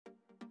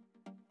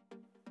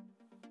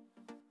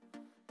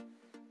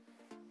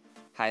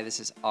Hi,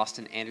 this is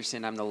Austin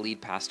Anderson. I'm the lead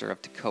pastor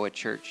of Tekoa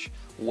Church.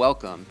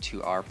 Welcome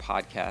to our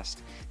podcast.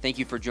 Thank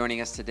you for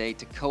joining us today.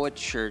 Tekoa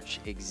Church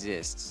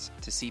exists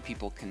to see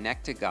people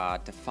connect to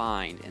God, to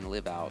find and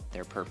live out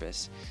their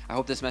purpose. I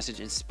hope this message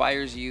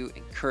inspires you,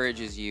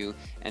 encourages you,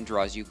 and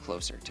draws you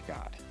closer to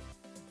God.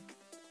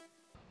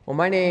 Well,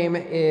 my name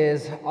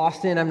is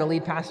Austin. I'm the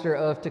lead pastor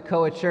of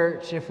Tekoa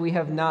Church. If we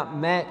have not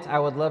met, I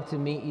would love to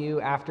meet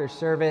you after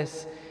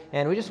service.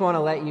 And we just want to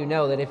let you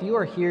know that if you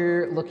are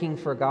here looking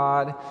for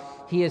God,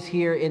 He is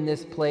here in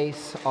this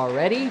place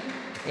already.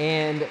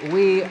 And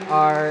we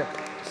are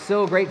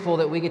so grateful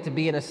that we get to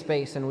be in a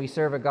space and we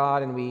serve a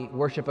God and we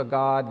worship a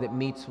God that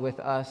meets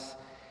with us.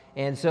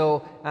 And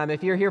so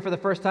if you're here for the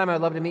first time, I'd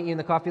love to meet you in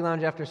the coffee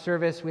lounge after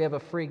service. We have a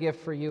free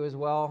gift for you as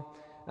well.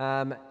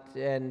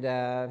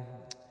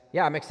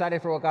 Yeah, I'm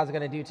excited for what God's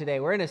going to do today.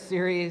 We're in a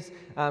series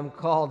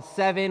called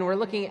Seven. We're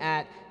looking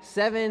at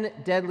 7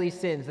 deadly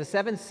sins, the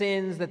 7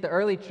 sins that the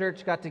early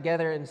church got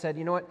together and said,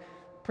 you know what,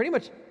 pretty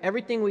much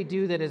everything we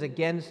do that is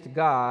against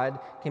God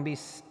can be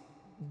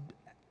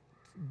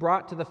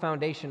brought to the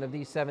foundation of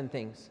these 7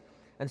 things.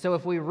 And so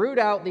if we root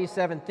out these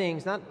 7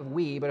 things, not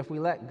we, but if we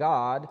let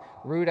God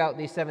root out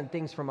these 7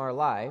 things from our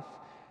life,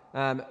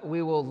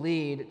 we will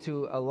lead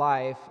to a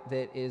life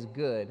that is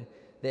good.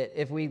 That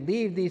if we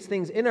leave these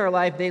things in our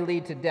life, they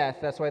lead to death.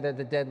 That's why they're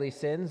the deadly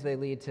sins. They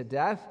lead to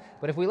death.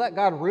 But if we let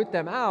God root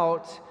them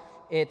out,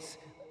 it's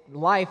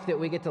life that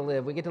we get to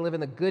live. We get to live in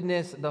the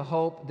goodness, the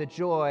hope, the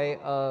joy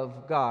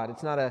of God.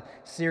 It's not a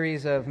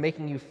series of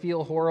making you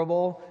feel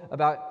horrible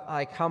about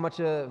like how much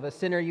of a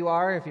sinner you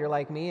are. If you're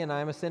like me and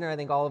I'm a sinner, I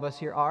think all of us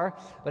here are.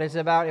 But it's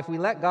about if we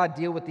let God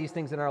deal with these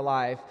things in our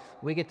life,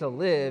 we get to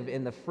live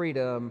in the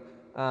freedom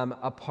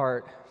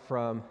apart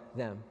from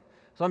them.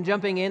 So I'm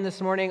jumping in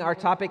this morning. Our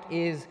topic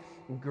is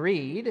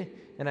greed,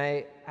 and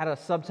I had a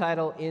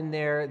subtitle in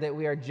there that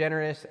we are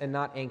generous and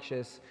not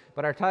anxious.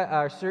 But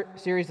our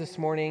series this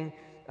morning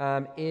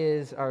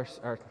is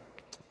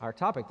our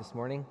topic this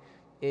morning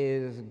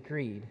is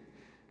greed,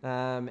 you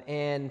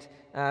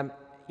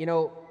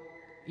know,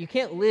 you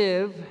can't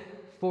live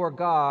for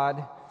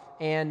God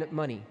and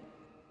money,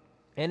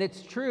 and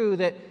it's true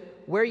that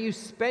where you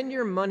spend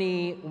your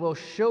money will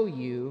show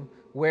you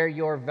where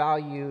your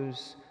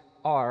values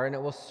are, and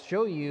it will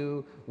show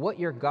you what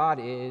your God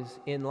is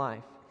in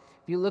life.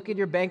 If you look at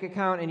your bank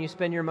account and you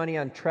spend your money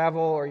on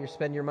travel, or you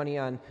spend your money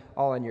on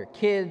your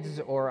kids,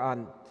 or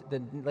on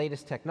the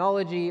latest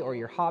technology, or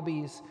your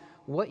hobbies,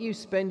 what you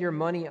spend your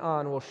money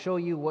on will show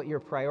you what your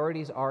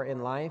priorities are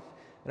in life,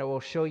 and it will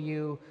show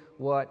you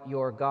what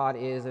your God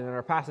is. And in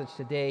our passage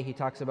today, he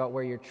talks about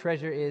where your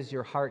treasure is,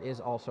 your heart is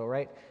also,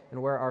 right?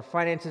 And where our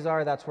finances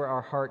are, that's where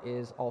our heart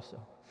is also.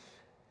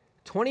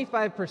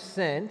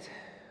 25%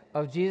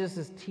 of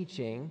Jesus'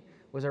 teaching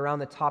was around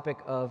the topic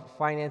of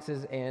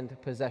finances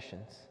and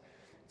possessions.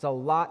 It's a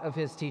lot of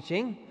his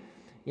teaching.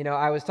 You know,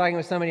 I was talking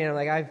with somebody and I'm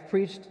like, I've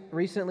preached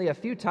recently a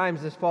few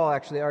times this fall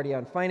actually already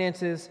on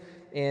finances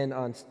and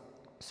on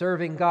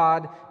serving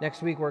God.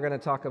 Next week we're going to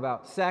talk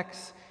about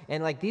sex.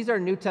 And like these are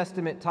New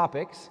Testament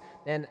topics.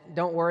 And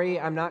don't worry,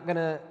 I'm not going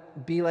to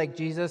be like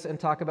Jesus and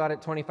talk about it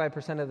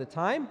 25% of the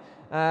time.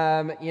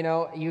 You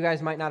know, you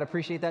guys might not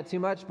appreciate that too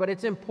much, but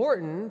it's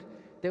important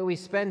that we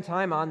spend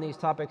time on these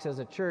topics as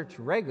a church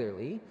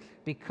regularly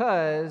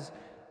because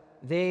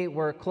they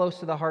were close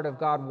to the heart of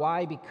God.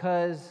 Why?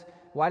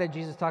 Why did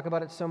Jesus talk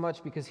about it so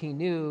much? Because he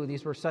knew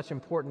these were such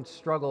important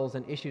struggles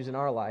and issues in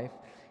our life.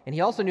 And he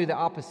also knew the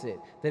opposite,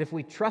 that if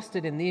we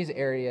trusted in these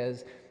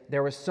areas,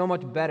 there was so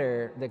much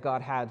better that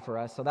God had for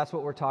us. So that's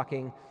what we're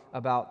talking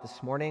about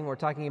this morning. We're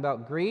talking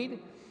about greed.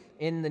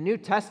 In the New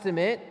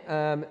Testament,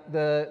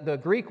 the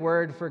Greek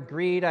word for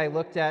greed, I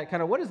looked at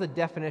kind of what is the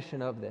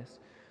definition of this?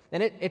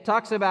 And it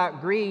talks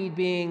about greed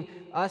being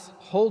us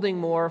holding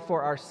more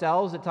for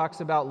ourselves. It talks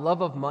about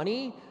love of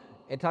money.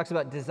 It talks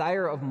about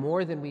desire of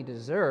more than we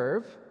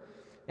deserve.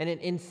 And an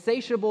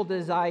insatiable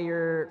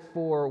desire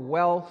for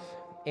wealth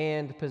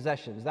and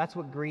possessions. That's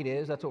what greed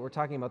is. That's what we're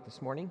talking about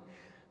this morning.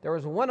 There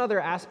was one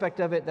other aspect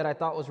of it that I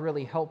thought was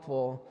really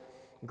helpful.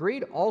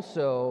 Greed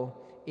also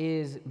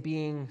is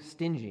being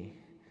stingy,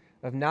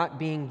 of not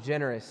being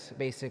generous,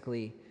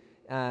 basically.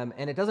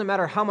 And it doesn't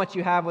matter how much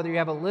you have, whether you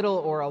have a little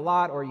or a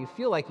lot, or you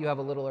feel like you have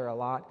a little or a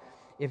lot.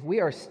 If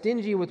we are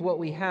stingy with what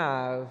we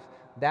have,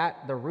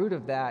 the root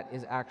of that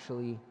is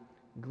actually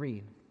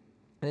greed.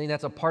 I think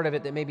that's a part of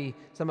it that maybe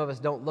some of us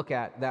don't look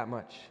at that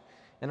much.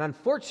 And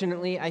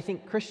unfortunately, I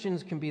think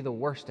Christians can be the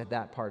worst at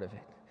that part of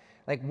it.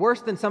 Like worse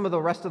than some of the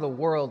rest of the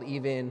world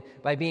even,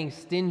 by being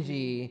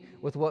stingy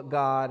with what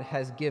God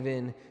has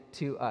given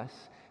to us.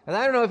 And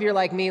I don't know if you're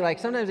like me, like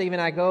sometimes even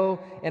I go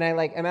and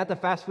I'm at the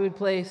fast food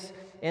place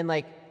and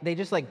like they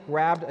just like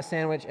grabbed a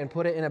sandwich and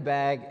put it in a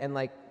bag and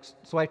like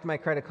swiped my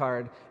credit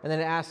card and then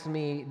it asked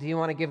me, do you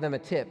want to give them a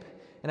tip?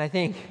 And I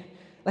think,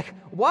 like,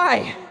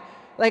 why?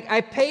 Like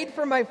I paid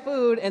for my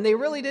food and they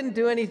really didn't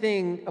do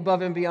anything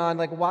above and beyond.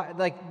 Like why?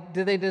 Like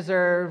do they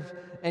deserve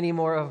any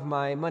more of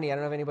my money? I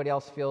don't know if anybody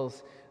else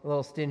feels a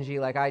little stingy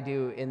like I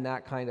do in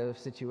that kind of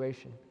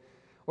situation.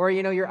 Or,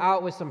 you're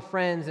out with some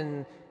friends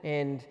and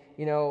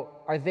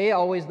are they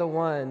always the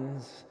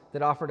ones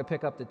that offer to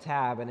pick up the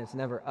tab and it's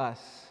never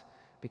us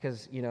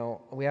because,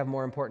 we have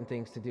more important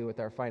things to do with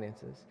our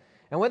finances.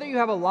 And whether you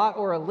have a lot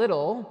or a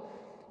little,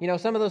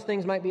 some of those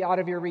things might be out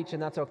of your reach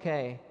and that's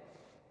okay.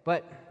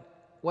 But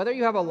whether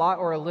you have a lot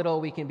or a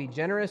little, we can be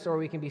generous or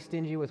we can be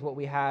stingy with what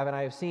we have. And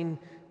I have seen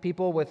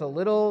people with a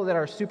little that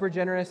are super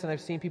generous, and I've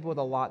seen people with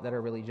a lot that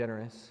are really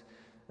generous.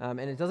 And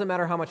it doesn't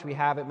matter how much we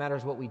have, it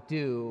matters what we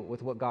do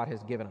with what God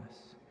has given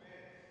us.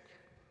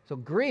 So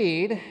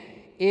greed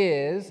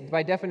is,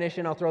 by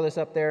definition, I'll throw this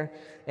up there,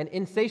 an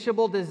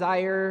insatiable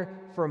desire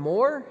for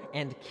more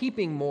and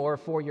keeping more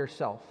for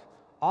yourself,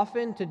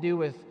 often to do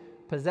with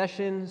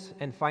possessions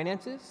and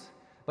finances,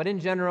 but in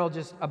general,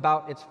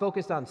 it's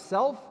focused on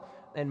self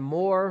and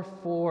more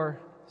for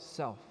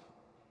self.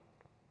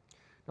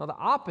 Now the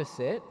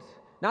opposite,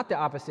 not the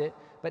opposite,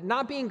 but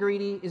not being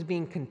greedy is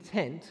being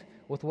content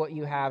with what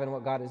you have and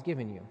what God has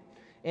given you.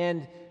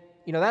 And,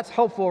 that's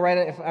helpful, right?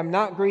 If I'm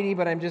not greedy,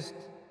 but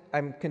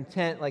I'm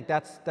content, like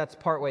that's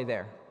partway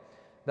there.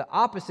 The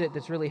opposite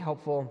that's really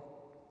helpful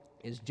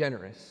is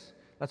generous.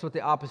 That's what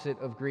the opposite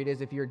of greed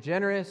is. If you're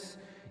generous,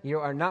 you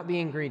are not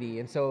being greedy.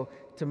 And so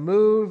to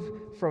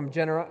move from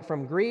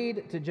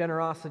greed to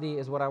generosity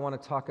is what I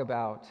want to talk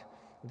about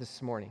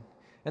this morning.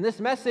 And this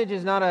message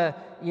is not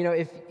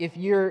if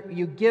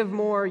you give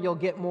more, you'll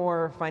get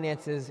more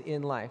finances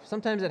in life.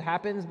 Sometimes it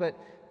happens, but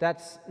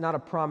that's not a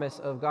promise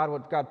of God.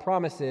 What God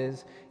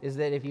promises is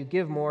that if you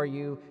give more,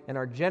 and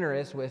are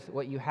generous with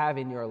what you have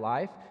in your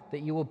life,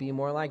 that you will be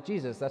more like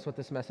Jesus. That's what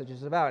this message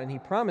is about. And He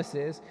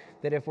promises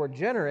that if we're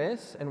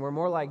generous and we're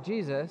more like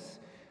Jesus,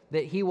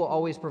 that He will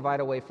always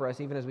provide a way for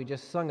us, even as we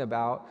just sung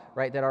about,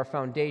 right, that our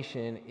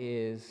foundation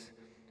is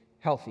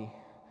healthy.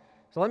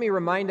 So let me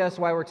remind us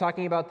why we're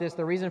talking about this.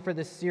 The reason for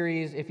this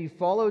series, if you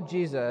follow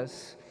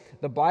Jesus,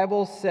 the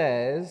Bible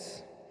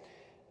says,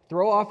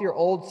 throw off your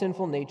old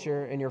sinful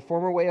nature and your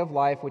former way of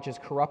life, which is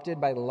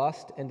corrupted by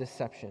lust and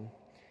deception.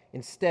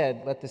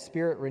 Instead, let the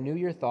Spirit renew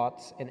your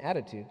thoughts and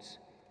attitudes.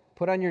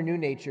 Put on your new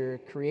nature,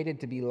 created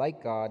to be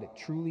like God,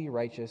 truly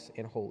righteous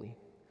and holy.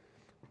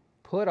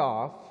 Put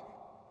off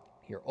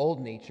your old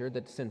nature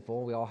that's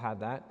sinful. We all have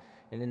that.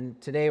 And then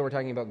today we're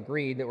talking about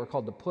greed that we're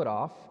called to put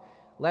off.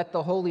 Let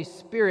the Holy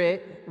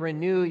Spirit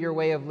renew your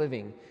way of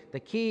living. The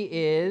key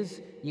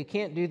is you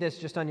can't do this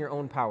just on your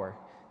own power.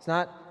 It's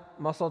not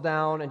muscle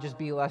down and just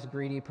be a less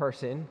greedy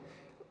person.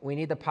 We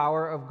need the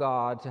power of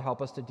God to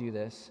help us to do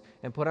this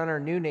and put on our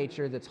new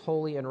nature that's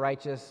holy and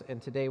righteous.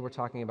 And today we're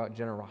talking about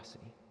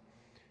generosity.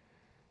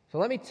 So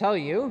let me tell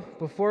you,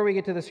 before we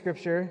get to the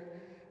scripture,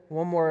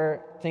 one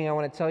more thing I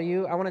want to tell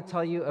you. I want to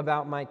tell you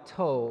about my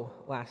toe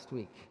last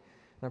week.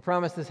 And I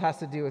promise this has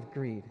to do with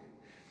greed.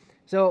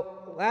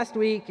 So last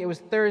week, it was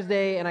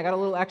Thursday, and I got a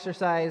little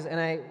exercise, and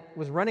I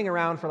was running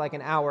around for like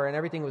an hour, and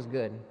everything was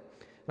good.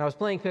 And I was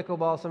playing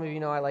pickleball. Some of you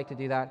know I like to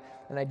do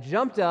that. And I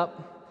jumped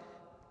up,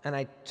 and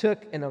I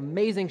took an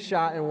amazing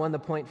shot and won the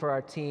point for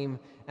our team.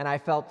 And I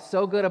felt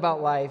so good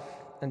about life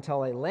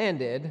until I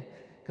landed,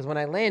 because when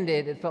I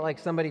landed, it felt like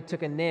somebody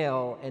took a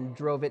nail and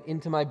drove it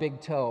into my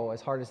big toe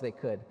as hard as they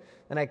could.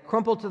 And I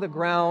crumpled to the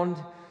ground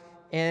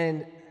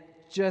and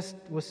just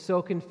was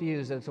so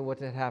confused as to what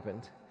had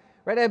happened.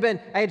 Right?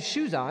 I had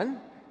shoes on.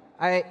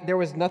 There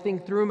was nothing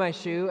through my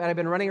shoe, and I'd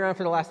been running around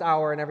for the last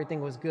hour, and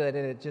everything was good,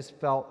 and it just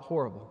felt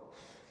horrible.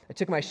 I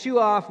took my shoe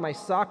off. My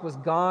sock was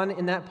gone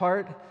in that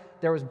part.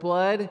 There was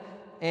blood,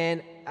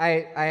 and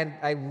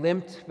I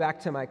limped back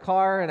to my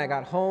car, and I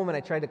got home, and I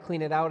tried to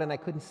clean it out, and I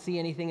couldn't see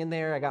anything in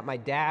there. I got my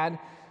dad.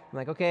 I'm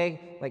like,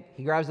 okay. Like,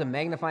 he grabs a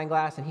magnifying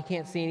glass, and he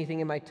can't see anything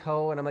in my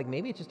toe, and I'm like,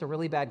 maybe it's just a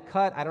really bad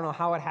cut. I don't know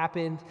how it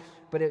happened,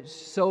 but it's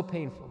so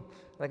painful.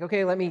 Like,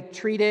 okay, let me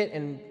treat it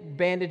and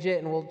bandage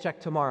it, and we'll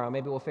check tomorrow.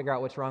 Maybe we'll figure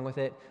out what's wrong with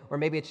it, or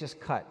maybe it's just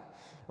cut.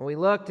 And we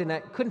looked, and I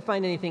couldn't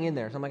find anything in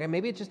there. So I'm like,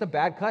 maybe it's just a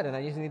bad cut, and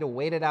I just need to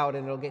wait it out,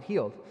 and it'll get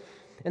healed.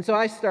 And so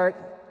I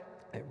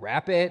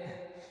wrap it,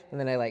 and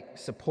then I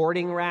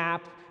supporting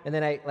wrap, and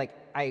then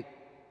I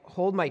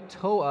hold my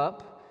toe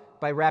up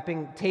by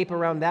wrapping tape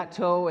around that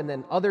toe, and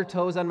then other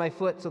toes on my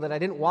foot so that I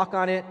didn't walk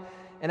on it.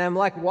 And I'm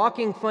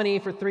walking funny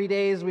for 3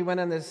 days. We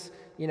went on this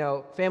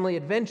family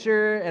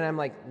adventure, and I'm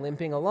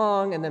limping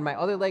along, and then my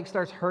other leg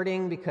starts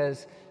hurting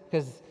because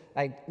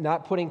I'm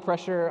not putting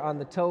pressure on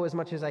the toe as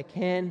much as I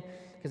can,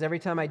 because every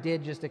time I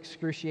did, just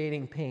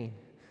excruciating pain.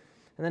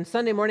 And then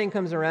Sunday morning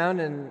comes around,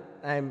 and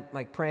I'm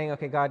praying,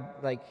 okay, God,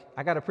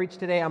 I got to preach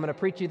today. I'm going to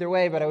preach either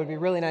way, but it would be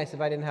really nice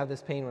if I didn't have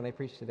this pain when I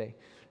preach today.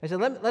 I said,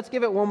 let's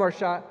give it one more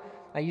shot.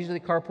 I usually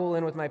carpool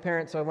in with my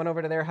parents, so I went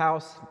over to their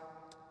house.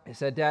 I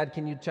said, Dad,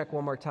 can you check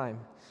one more time?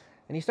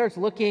 And he starts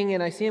looking,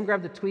 and I see him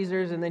grab the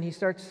tweezers, and then he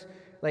starts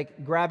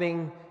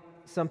grabbing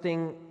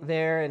something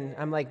there, and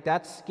I'm like,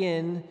 that's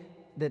skin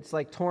that's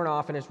torn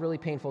off, and it's really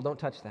painful. Don't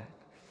touch that.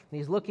 And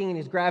he's looking, and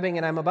he's grabbing,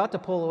 and I'm about to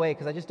pull away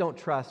because I just don't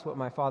trust what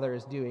my father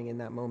is doing in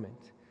that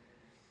moment.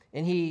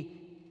 And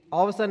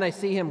all of a sudden, I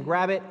see him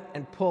grab it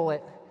and pull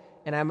it,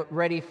 and I'm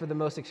ready for the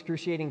most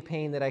excruciating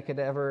pain that I could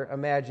ever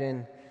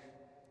imagine,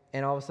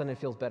 and all of a sudden, it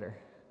feels better.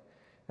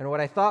 And what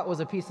I thought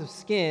was a piece of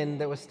skin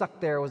that was stuck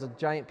there was a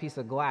giant piece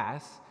of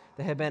glass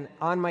that had been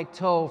on my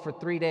toe for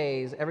 3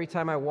 days, every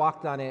time I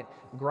walked on it,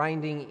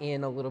 grinding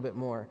in a little bit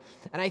more.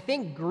 And I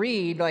think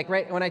greed, like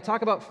right when I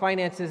talk about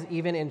finances,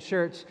 even in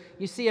church,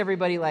 you see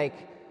everybody like,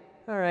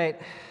 all right,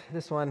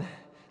 this one,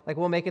 like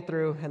we'll make it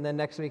through, and then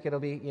next week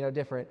it'll be,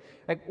 different.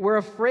 Like we're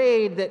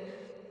afraid that,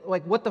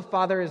 like what the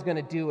Father is going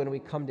to do when we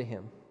come to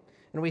Him.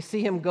 And we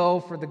see Him go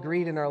for the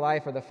greed in our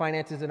life or the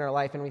finances in our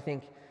life, and we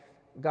think,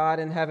 God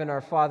in heaven, our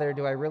Father,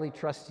 do I really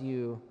trust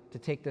you to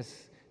take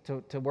this,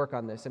 to work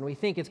on this? And we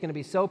think it's going to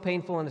be so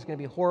painful and it's going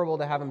to be horrible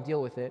to have Him deal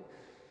with it.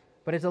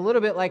 But it's a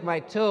little bit like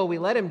my toe. We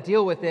let Him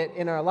deal with it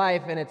in our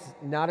life, and it's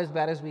not as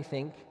bad as we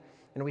think.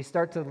 And we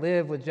start to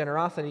live with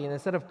generosity. And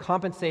instead of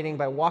compensating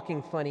by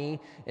walking funny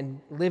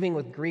and living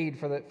with greed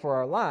for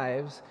our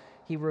lives,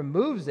 He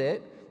removes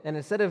it. And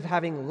instead of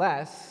having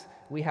less,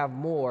 we have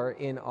more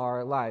in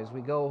our lives.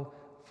 We go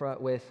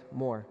with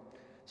more.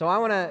 So I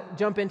want to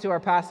jump into our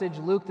passage,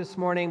 Luke, this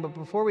morning. But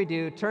before we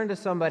do, turn to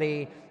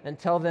somebody and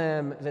tell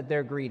them that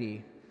they're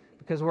greedy.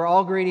 Because we're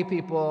all greedy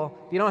people.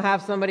 If you don't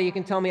have somebody, you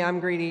can tell me I'm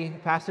greedy.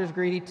 Pastor's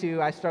greedy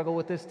too. I struggle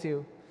with this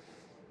too.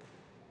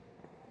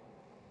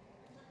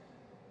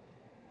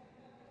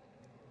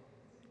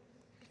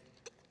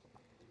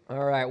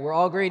 All right, we're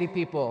all greedy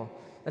people.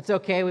 That's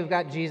okay. We've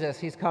got Jesus.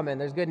 He's coming.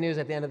 There's good news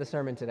at the end of the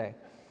sermon today.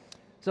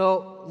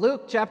 So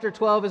Luke chapter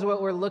 12 is what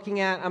we're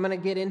looking at. I'm going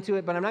to get into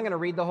it, but I'm not going to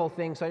read the whole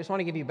thing, so I just want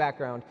to give you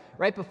background.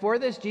 Right before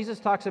this, Jesus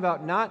talks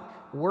about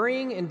not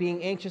worrying and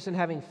being anxious and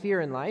having fear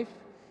in life.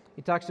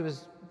 He talks to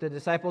the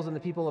disciples and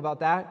the people about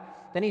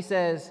that. Then he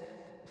says,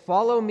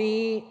 follow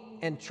me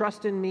and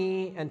trust in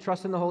me and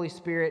trust in the Holy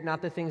Spirit,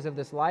 not the things of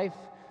this life.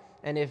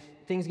 And if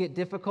things get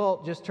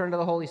difficult, just turn to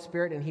the Holy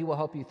Spirit and He will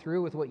help you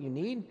through with what you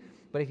need.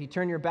 But if you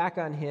turn your back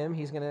on Him,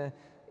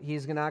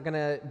 He's not going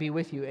to be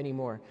with you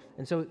anymore.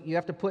 And so you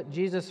have to put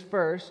Jesus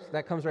first.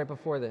 That comes right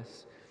before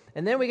this.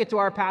 And then we get to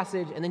our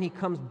passage, and then He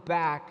comes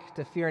back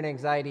to fear and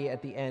anxiety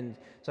at the end.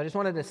 So I just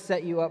wanted to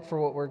set you up for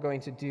what we're going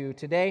to do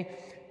today.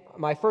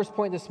 My first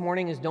point this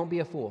morning is don't be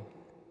a fool.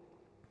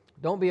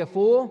 Don't be a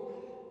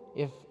fool.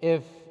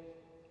 If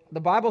the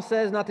Bible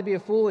says not to be a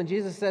fool, and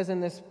Jesus says in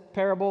this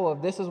parable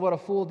of this is what a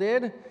fool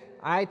did,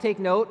 I take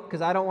note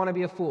because I don't want to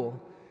be a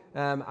fool.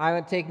 I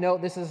would take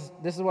note, this is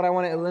what I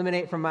want to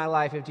eliminate from my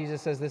life if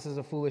Jesus says this is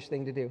a foolish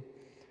thing to do.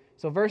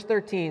 So verse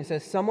 13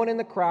 says, someone in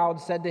the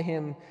crowd said to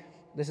Him,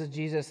 this is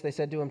Jesus, they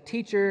said to Him,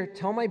 Teacher,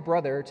 tell my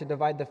brother to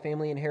divide the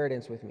family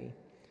inheritance with me.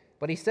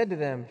 But He said to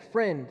them,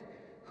 Friend,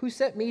 who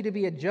set me to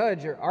be a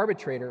judge or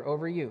arbitrator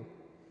over you?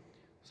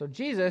 So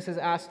Jesus is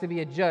asked to be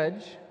a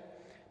judge.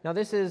 Now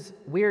this is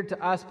weird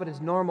to us, but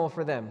it's normal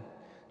for them.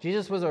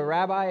 Jesus was a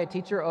rabbi, a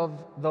teacher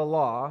of the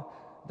law.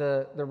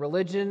 The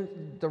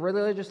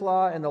religious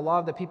law and the law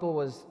of the people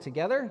was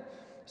together.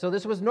 So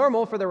this was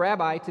normal for the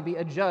rabbi to be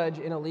a judge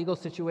in a legal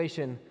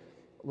situation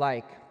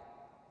like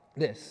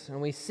this. And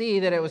we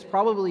see that it was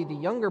probably the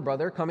younger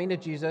brother coming to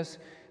Jesus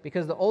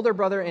because the older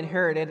brother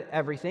inherited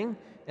everything,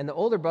 and the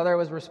older brother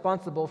was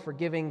responsible for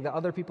giving the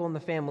other people in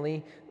the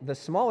family the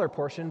smaller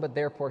portion, but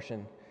their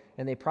portion.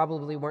 And they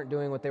probably weren't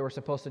doing what they were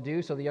supposed to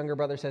do, so the younger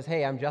brother says,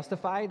 hey, I'm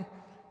justified.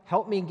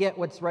 Help me get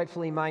what's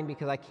rightfully mine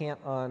because I can't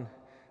on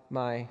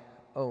my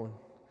own.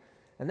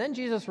 And then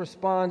Jesus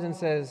responds and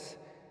says,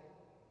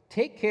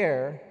 Take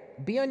care,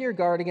 be on your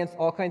guard against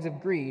all kinds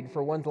of greed,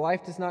 for one's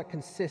life does not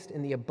consist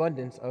in the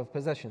abundance of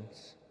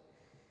possessions.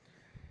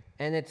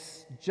 And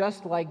it's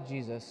just like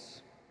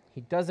Jesus.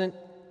 He doesn't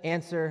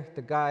answer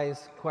the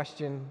guy's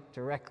question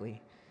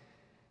directly.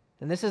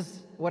 And this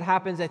is what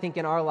happens, I think,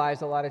 in our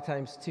lives a lot of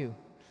times too.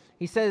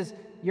 He says,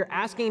 you're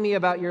asking me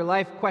about your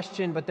life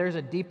question, but there's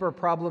a deeper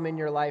problem in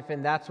your life,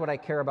 and that's what I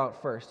care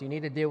about first. You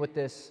need to deal with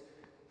this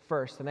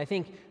first. And I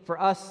think for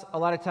us, a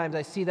lot of times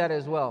I see that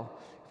as well.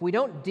 If we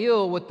don't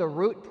deal with the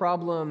root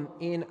problem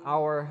in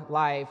our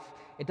life,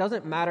 it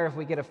doesn't matter if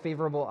we get a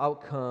favorable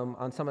outcome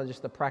on some of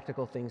just the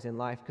practical things in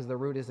life because the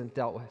root isn't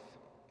dealt with.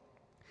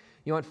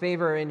 You want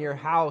favor in your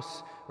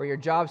house or your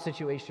job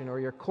situation or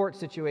your court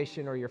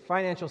situation or your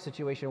financial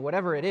situation,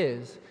 whatever it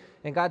is,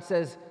 and God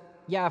says,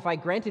 yeah, if I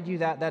granted you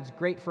that, that's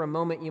great for a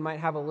moment. You might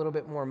have a little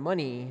bit more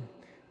money,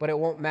 but it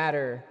won't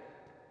matter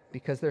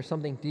because there's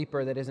something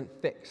deeper that isn't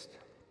fixed.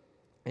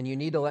 And you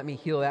need to let me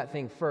heal that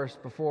thing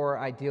first before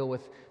I deal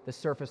with the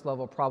surface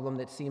level problem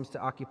that seems to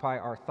occupy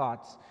our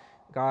thoughts.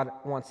 God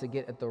wants to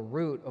get at the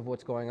root of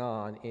what's going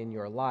on in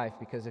your life,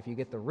 because if you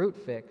get the root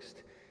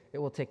fixed, it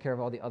will take care of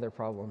all the other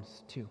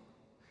problems too.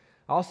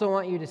 I also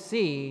want you to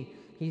see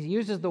he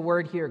uses the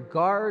word here,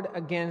 guard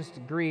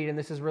against greed, and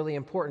this is really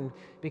important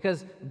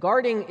because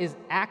guarding is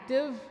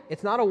active.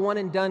 It's not a one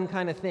and done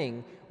kind of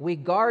thing. We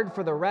guard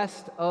for the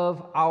rest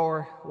of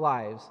our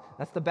lives.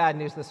 That's the bad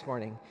news this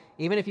morning.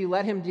 Even if you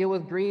let him deal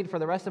with greed for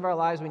the rest of our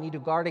lives, we need to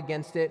guard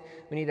against it.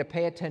 We need to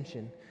pay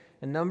attention.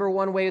 And number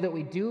one way that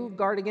we do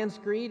guard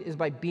against greed is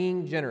by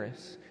being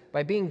generous.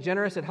 By being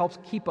generous, it helps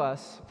keep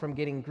us from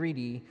getting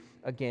greedy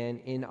again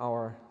in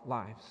our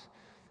lives.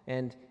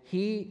 And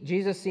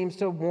Jesus seems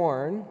to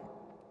warn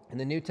in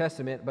the New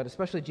Testament, but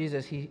especially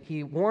Jesus,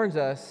 he warns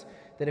us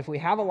that if we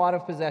have a lot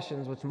of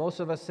possessions, which most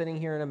of us sitting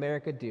here in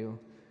America do,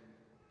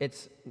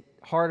 it's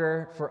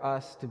harder for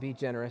us to be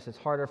generous. It's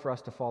harder for us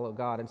to follow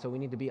God. And so we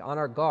need to be on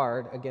our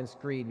guard against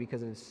greed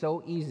because it is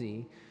so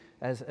easy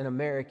as an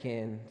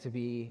American to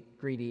be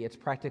greedy. It's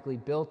practically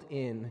built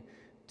in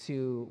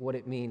to what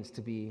it means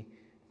to be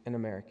an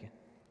American.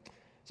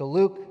 So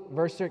Luke,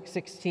 verse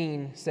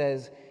 16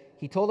 says,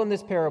 he told him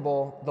this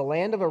parable, the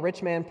land of a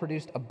rich man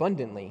produced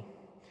abundantly.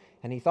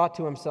 And he thought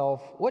to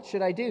himself, what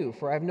should I do?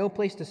 For I have no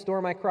place to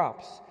store my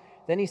crops.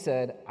 Then he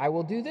said, I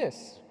will do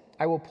this.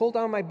 I will pull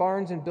down my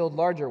barns and build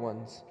larger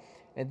ones,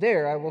 and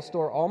there I will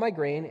store all my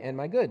grain and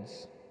my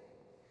goods.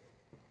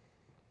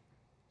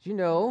 Do you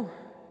know,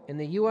 in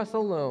the U.S.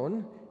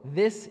 alone,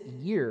 this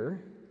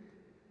year,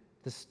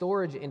 the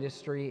storage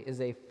industry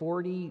is a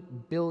 $40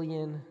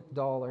 billion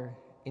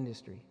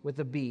industry, with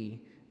a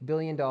B, $1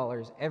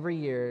 billion every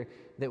year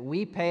that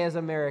we pay as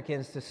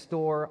Americans to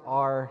store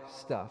our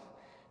stuff.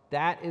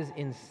 That is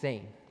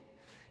insane.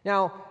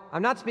 Now,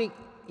 I'm not speaking...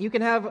 You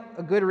can have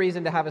a good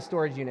reason to have a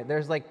storage unit.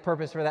 There's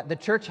purpose for that. The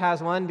church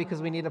has one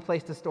because we need a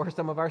place to store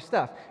some of our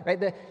stuff,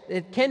 right?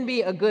 It can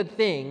be a good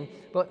thing,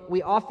 but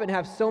we often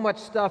have so much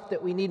stuff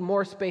that we need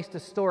more space to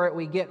store it.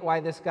 We get why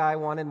this guy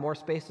wanted more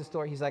space to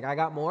store it. He's like, I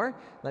got more.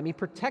 Let me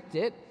protect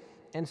it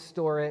and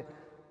store it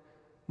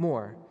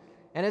more.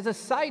 And as a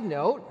side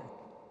note,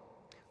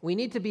 we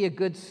need to be a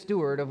good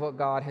steward of what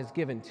God has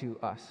given to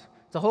us.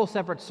 It's a whole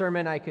separate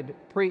sermon I could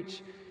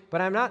preach. But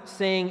I'm not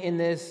saying in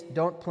this,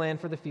 don't plan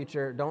for the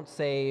future, don't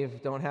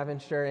save, don't have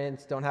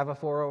insurance, don't have a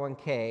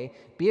 401k.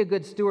 Be a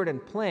good steward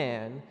and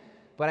plan.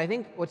 But I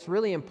think what's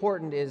really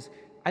important is,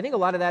 I think a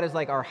lot of that is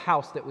like our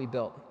house that we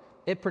built.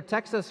 It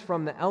protects us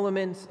from the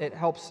elements. It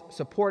helps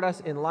support us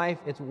in life.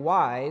 It's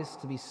wise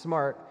to be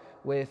smart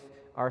with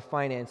our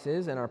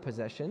finances and our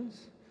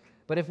possessions.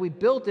 But if we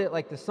built it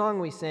like the song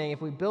we sang,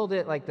 if we build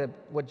it like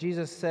what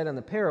Jesus said in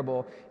the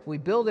parable, if we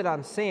build it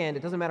on sand,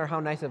 it doesn't matter how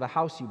nice of a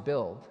house you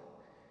build.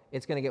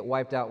 It's going to get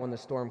wiped out when the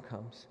storm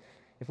comes.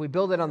 If we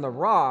build it on the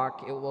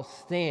rock, it will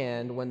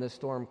stand when the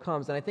storm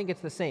comes. And I think it's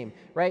the same,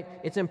 right?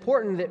 It's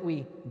important that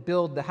we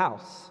build the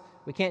house.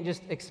 We can't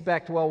just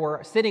expect, well,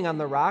 we're sitting on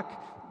the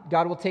rock,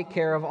 God will take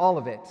care of all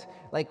of it.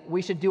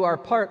 We should do our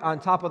part on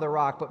top of the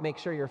rock, but make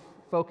sure you're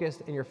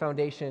focused and your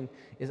foundation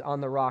is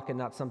on the rock and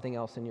not something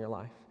else in your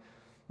life.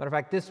 Matter of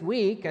fact, this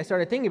week, I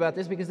started thinking about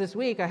this because this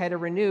week I had to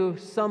renew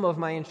some of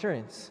my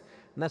insurance.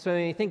 And that's what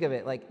made me think of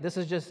it. This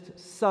is just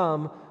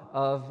some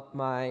of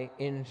my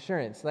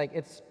insurance.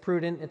 It's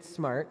prudent, it's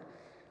smart,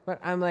 but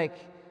I'm like,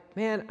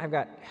 man, I've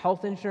got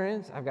health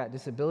insurance, I've got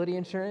disability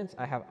insurance,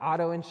 I have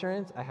auto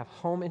insurance, I have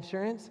home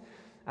insurance,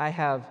 I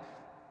have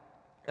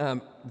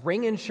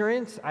ring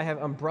insurance, I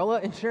have umbrella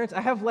insurance,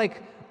 I have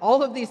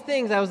all of these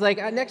things. I was like,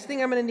 next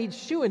thing I'm going to need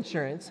shoe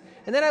insurance,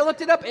 and then I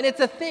looked it up, and it's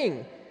a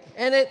thing.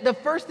 And the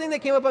first thing that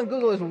came up on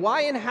Google is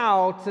why and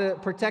how to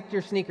protect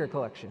your sneaker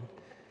collection.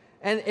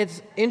 And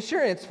it's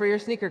insurance for your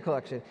sneaker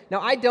collection. Now,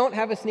 I don't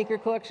have a sneaker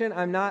collection.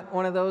 I'm not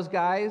one of those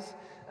guys.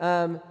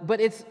 But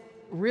it's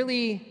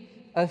really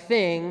a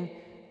thing.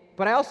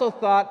 But I also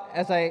thought,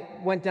 as I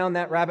went down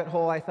that rabbit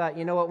hole, I thought,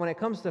 you know what, when it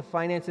comes to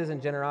finances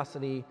and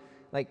generosity,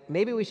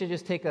 maybe we should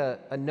just take a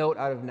note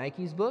out of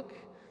Nike's book.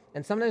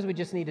 And sometimes we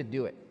just need to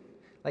do it.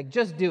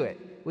 Just do it.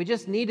 We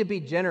just need to be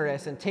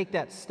generous and take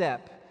that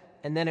step.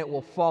 And then it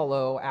will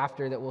follow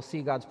after that. We'll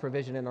see God's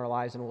provision in our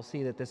lives, and we'll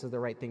see that this is the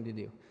right thing to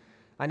do.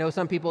 I know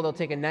some people, they'll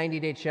take a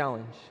 90-day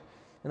challenge,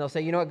 and they'll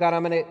say, you know what, God,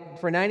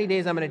 for 90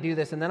 days, I'm going to do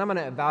this, and then I'm going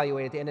to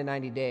evaluate at the end of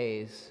 90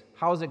 days.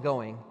 How's it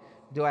going?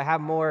 Do I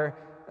have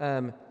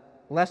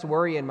less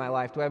worry in my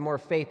life? Do I have more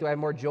faith? Do I have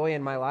more joy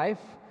in my life?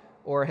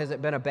 Or has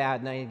it been a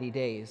bad 90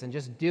 days? And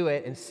just do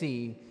it and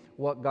see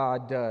what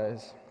God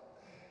does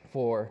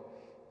for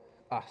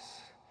us.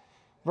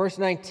 Verse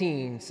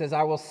 19 says,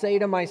 I will say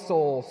to my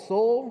soul,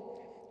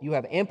 soul, you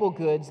have ample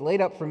goods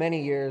laid up for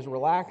many years.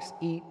 Relax,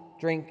 eat,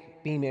 drink,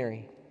 be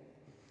merry.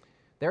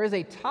 There is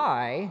a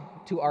tie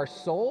to our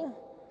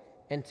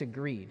soul and to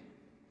greed.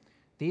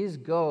 These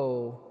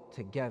go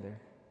together.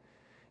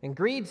 And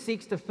greed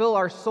seeks to fill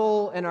our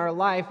soul and our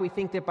life. We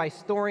think that by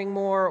storing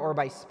more or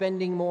by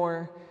spending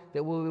more,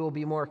 that we will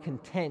be more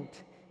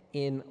content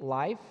in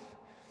life.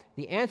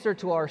 The answer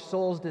to our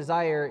soul's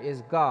desire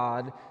is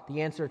God.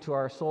 The answer to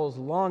our soul's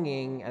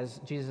longing, as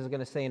Jesus is going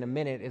to say in a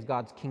minute, is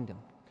God's kingdom.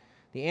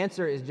 The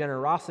answer is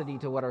generosity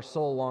to what our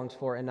soul longs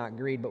for and not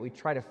greed, but we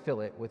try to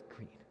fill it with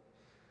greed.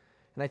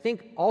 And I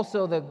think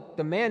also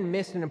the man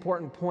missed an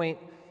important point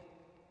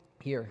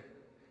here.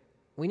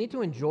 We need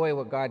to enjoy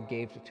what God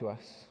gave to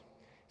us.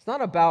 It's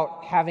not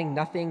about having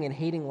nothing and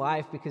hating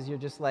life because you're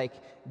just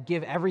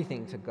give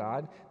everything to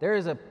God. There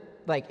is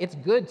it's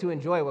good to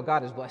enjoy what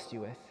God has blessed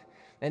you with.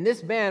 And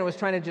this man was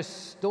trying to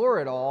just store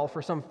it all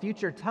for some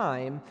future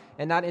time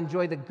and not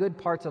enjoy the good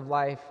parts of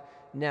life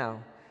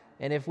now.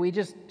 And if we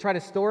just try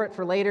to store it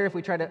for later, if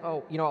we try to,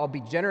 I'll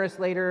be generous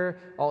later,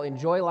 I'll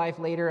enjoy life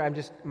later, I'm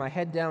just my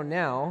head down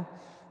now,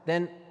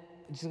 then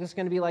it's just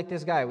going to be like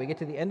this guy. We get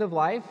to the end of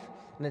life,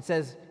 and it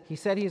says, he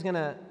said he's going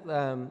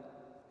to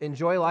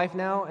enjoy life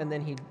now, and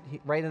then he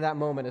right in that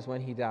moment is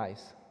when he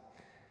dies.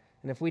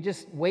 And if we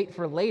just wait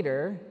for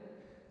later,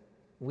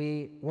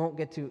 we won't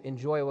get to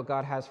enjoy what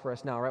God has for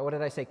us now, right? What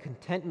did I say?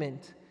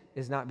 Contentment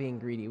is not being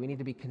greedy. We need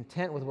to be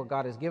content with what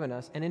God has given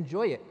us and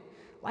enjoy it.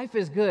 Life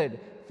is good.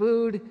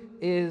 Food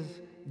is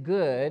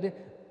good.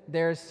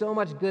 There's so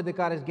much good that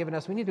God has given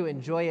us. We need to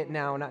enjoy it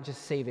now, not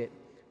just save it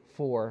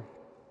for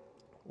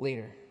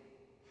later.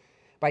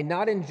 By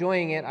not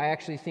enjoying it, I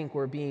actually think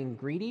we're being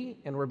greedy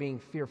and we're being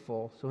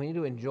fearful. So we need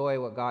to enjoy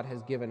what God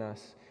has given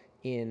us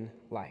in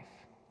life.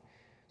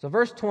 So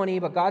verse 20,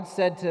 but God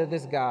said to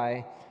this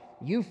guy,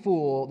 "You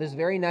fool, this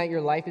very night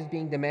your life is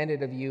being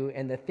demanded of you,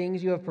 and the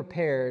things you have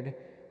prepared,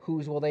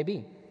 whose will they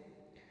be?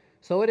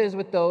 So it is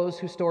with those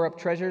who store up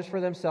treasures for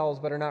themselves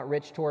but are not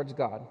rich towards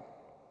God."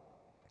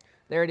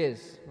 There it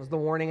is. It was the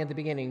warning at the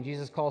beginning.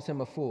 Jesus calls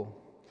him a fool.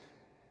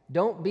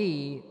 Don't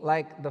be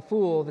like the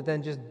fool that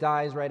then just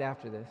dies right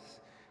after this.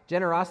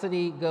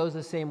 Generosity goes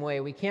the same way.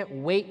 We can't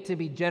wait to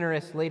be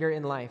generous later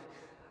in life.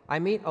 I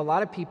meet a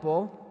lot of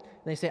people,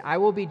 and they say, "I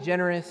will be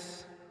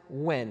generous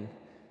when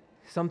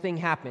something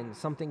happens,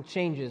 something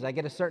changes, I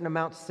get a certain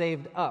amount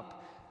saved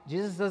up."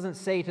 Jesus doesn't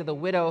say to the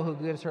widow who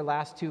gives her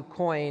last 2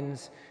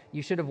 coins,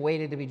 "You should have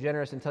waited to be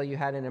generous until you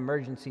had an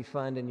emergency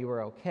fund and you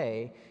were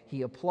okay."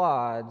 He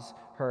applauds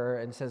her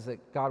and says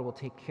that God will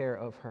take care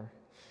of her.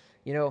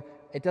 You know,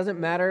 it doesn't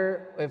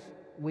matter if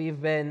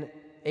we've been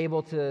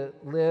able to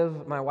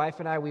live, my wife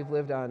and I, we've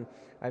lived on,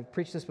 I've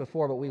preached this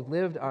before, but we've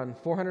lived on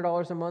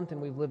 $400 a month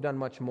and we've lived on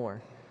much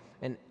more.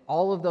 And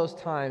all of those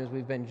times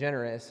we've been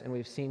generous and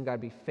we've seen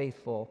God be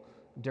faithful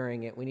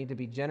during it. We need to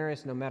be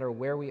generous no matter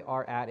where we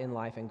are at in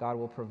life, and God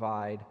will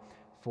provide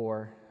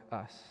for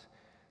us.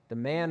 The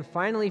man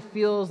finally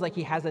feels like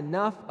he has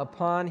enough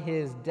upon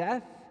his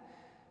death,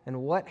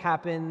 and what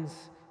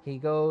happens? He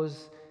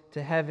goes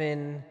to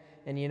heaven,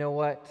 and you know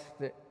what?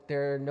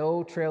 There are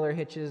no trailer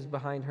hitches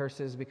behind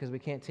hearses because we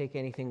can't take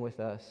anything with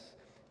us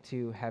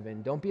to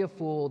heaven. Don't be a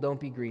fool. Don't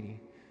be greedy.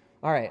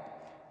 All right,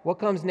 what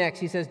comes next?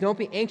 He says, don't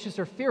be anxious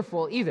or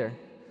fearful either.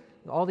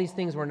 All these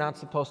things we're not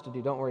supposed to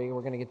do. Don't worry,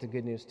 we're going to get to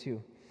good news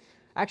too.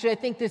 Actually, I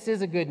think this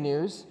is a good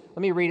news.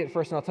 Let me read it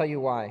first and I'll tell you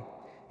why.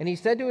 And he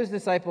said to his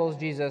disciples,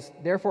 Jesus,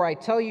 "Therefore I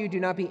tell you, do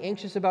not be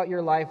anxious about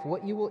your life,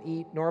 what you will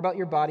eat, nor about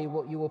your body,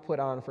 what you will put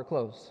on for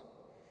clothes."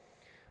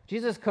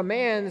 Jesus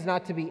commands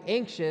not to be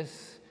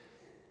anxious,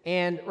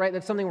 and right,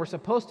 that's something we're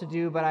supposed to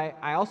do, but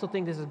I also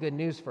think this is good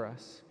news for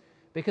us.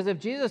 Because if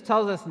Jesus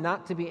tells us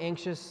not to be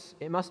anxious,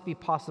 it must be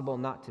possible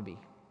not to be.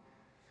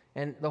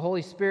 And the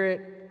Holy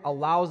Spirit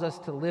allows us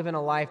to live in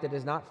a life that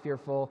is not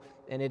fearful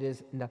and it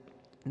is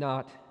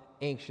not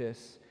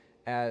anxious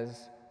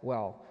as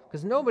well.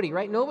 Because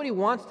nobody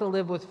wants to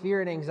live with fear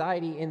and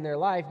anxiety in their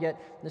life,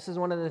 yet this is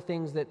one of the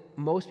things that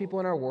most people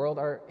in our world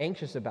are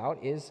anxious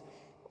about is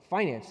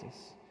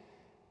finances.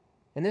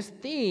 And this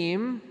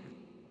theme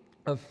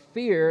of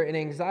fear and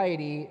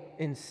anxiety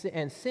and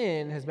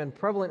sin has been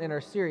prevalent in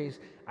our series.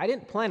 I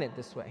didn't plan it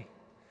this way.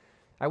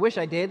 I wish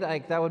I did.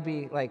 That would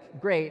be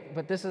great.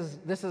 But this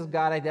is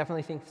God, I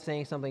definitely think,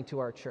 saying something to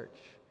our church.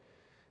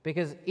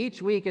 Because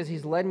each week, as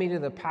He's led me to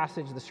the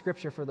passage, the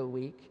scripture for the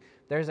week,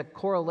 there's a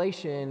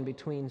correlation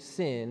between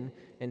sin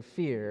and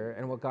fear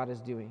and what God is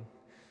doing.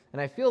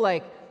 And I feel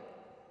like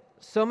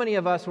so many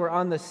of us were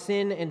on the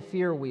sin and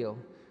fear wheel.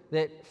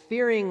 That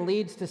fearing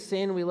leads to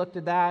sin, we looked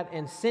at that,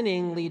 and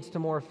sinning leads to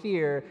more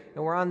fear,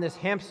 and we're on this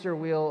hamster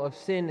wheel of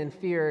sin and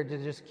fear to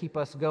just keep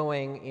us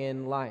going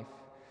in life.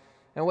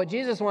 And what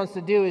Jesus wants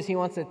to do is He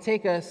wants to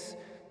take us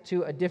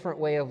to a different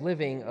way of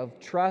living, of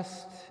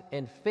trust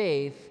and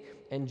faith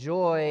and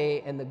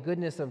joy and the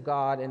goodness of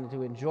God, and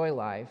to enjoy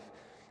life.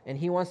 And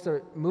He wants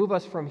to move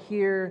us from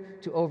here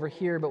to over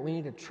here, but we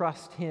need to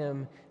trust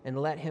Him and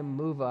let Him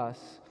move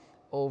us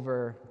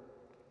over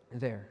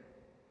there.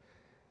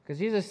 Because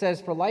Jesus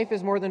says, "For life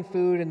is more than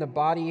food, and the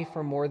body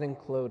for more than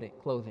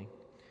clothing."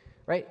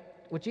 Right?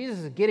 What Jesus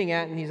is getting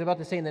at, and He's about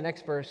to say in the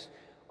next verse,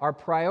 our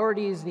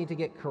priorities need to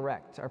get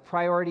correct. Our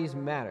priorities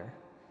matter.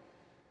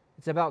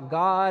 It's about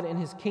God and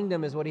His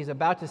kingdom is what He's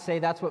about to say.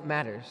 That's what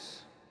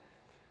matters.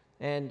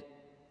 And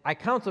I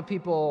counsel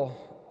people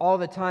all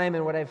the time,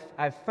 and what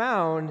I've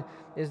found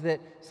is that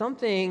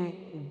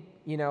something,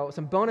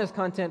 some bonus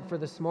content for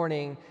this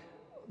morning.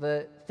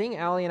 The thing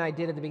Allie and I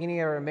did at the beginning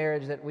of our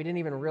marriage that we didn't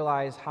even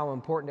realize how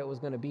important it was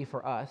going to be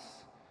for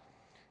us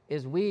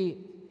is we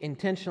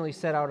intentionally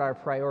set out our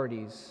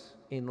priorities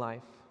in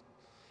life.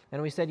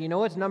 And we said,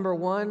 what's number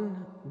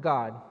one?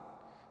 God.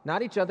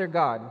 Not each other,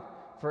 God.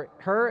 For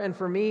her and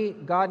for me,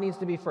 God needs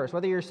to be first.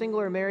 Whether you're single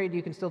or married,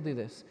 you can still do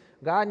this.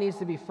 God needs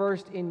to be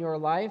first in your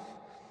life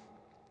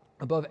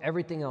above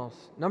everything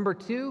else. Number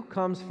 2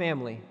 comes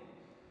family.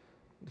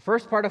 The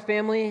first part of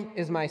family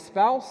is my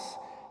spouse.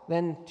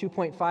 Then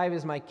 2.5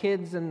 is my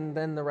kids, and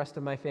then the rest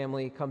of my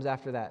family comes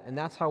after that. And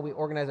that's how we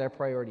organize our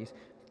priorities.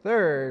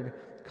 Third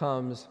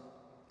comes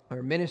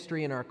our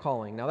ministry and our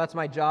calling. Now, that's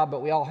my job,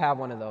 but we all have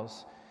one of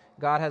those.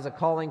 God has a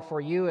calling for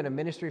you and a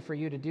ministry for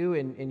you to do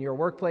in your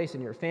workplace,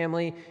 in your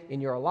family, in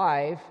your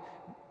life.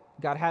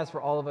 God has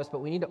for all of us,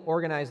 but we need to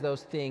organize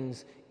those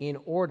things in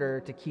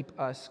order to keep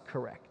us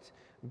correct.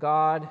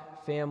 God,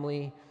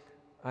 family,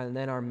 and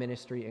then our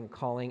ministry and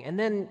calling. And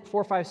then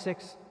 4, 5,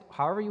 6,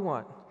 however you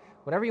want.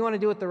 Whatever you want to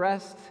do with the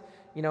rest,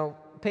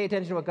 pay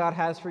attention to what God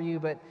has for you,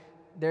 but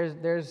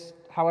there's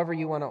however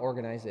you want to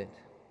organize it.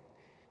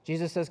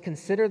 Jesus says,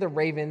 "Consider the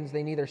ravens,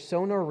 they neither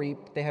sow nor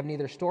reap, they have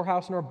neither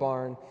storehouse nor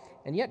barn,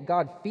 and yet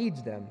God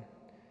feeds them.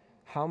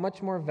 How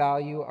much more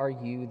value are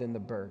you than the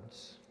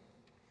birds?"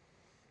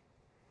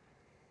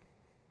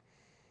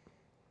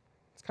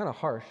 It's kind of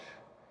harsh.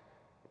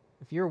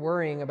 If you're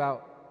worrying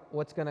about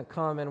what's going to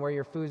come and where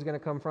your food's going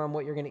to come from,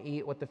 what you're going to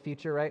eat, what the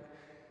future, right?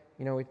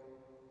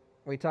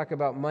 We talk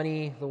about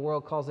money, the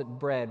world calls it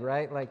bread,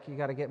 right? Like you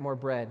got to get more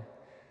bread.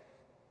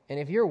 And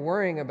if you're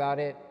worrying about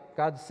it,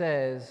 God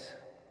says,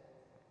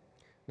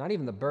 not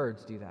even the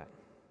birds do that.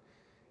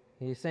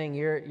 He's saying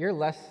you're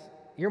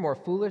more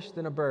foolish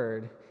than a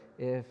bird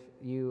if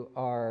you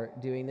are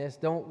doing this.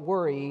 Don't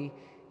worry,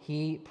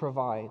 He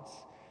provides.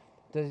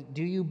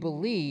 Do you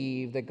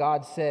believe that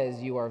God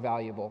says you are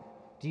valuable?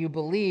 Do you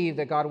believe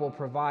that God will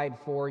provide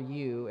for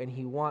you and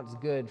He wants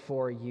good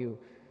for you?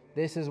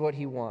 This is what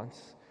He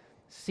wants.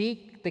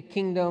 Seek the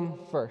kingdom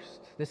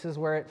first. This is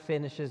where it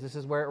finishes. This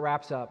is where it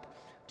wraps up.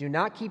 Do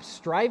not keep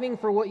striving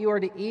for what you are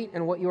to eat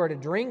and what you are to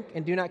drink,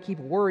 and do not keep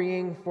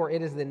worrying, for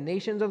it is the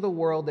nations of the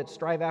world that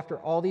strive after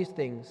all these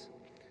things.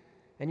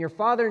 And your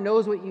Father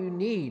knows what you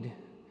need.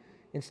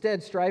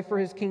 Instead, strive for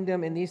His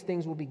kingdom, and these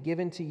things will be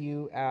given to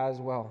you as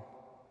well.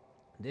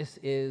 This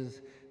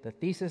is the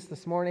thesis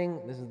this morning.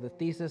 This is the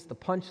thesis, the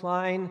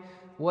punchline,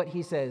 what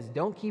He says.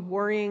 Don't keep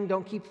worrying.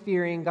 Don't keep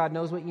fearing. God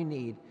knows what you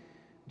need.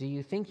 Do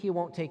you think He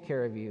won't take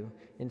care of you?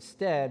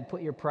 Instead,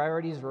 put your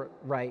priorities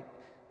right,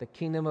 the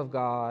kingdom of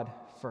God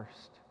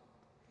first.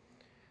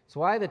 It's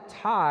why the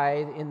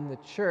tithe in the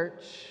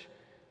church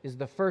is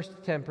the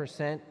first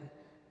 10%,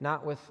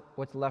 not with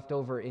what's left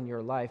over in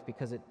your life,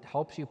 because it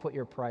helps you put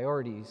your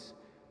priorities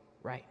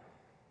right.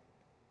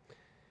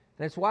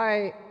 And it's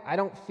why I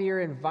don't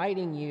fear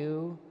inviting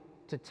you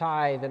to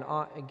tithe and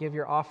give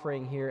your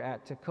offering here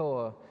at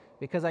Tekoa,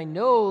 because I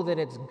know that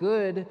it's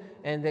good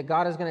and that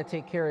God is going to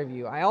take care of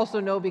you. I also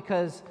know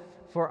because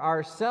for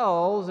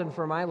ourselves and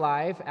for my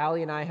life,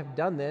 Allie and I have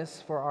done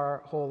this for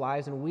our whole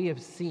lives, and we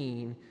have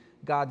seen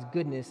God's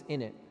goodness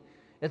in it.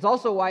 It's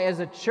also why, as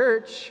a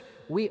church,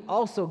 we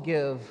also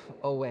give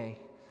away,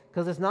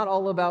 because it's not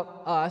all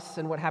about us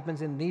and what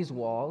happens in these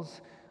walls.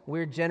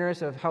 We're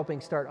generous of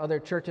helping start other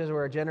churches.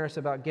 We're generous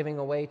about giving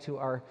away to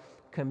our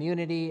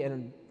community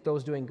and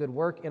those doing good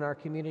work in our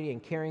community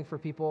and caring for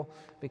people,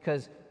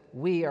 because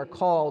we are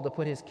called to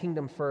put His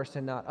kingdom first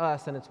and not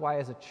us. And it's why,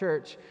 as a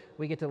church,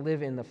 we get to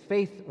live in the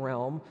faith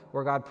realm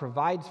where God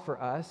provides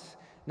for us.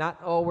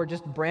 Not, we're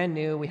just brand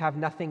new, we have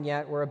nothing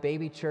yet, we're a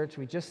baby church,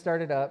 we just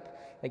started up.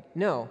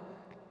 No,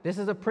 this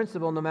is a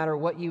principle no matter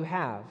what you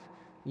have.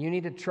 You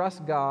need to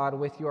trust God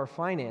with your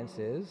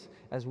finances,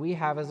 as we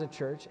have as a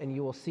church, and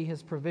you will see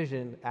His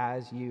provision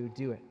as you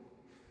do it.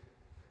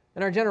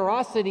 And our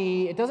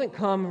generosity, it doesn't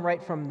come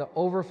right from the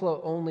overflow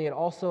only, it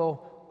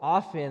also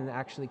often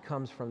actually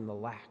comes from the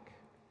lack.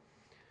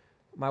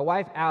 My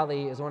wife,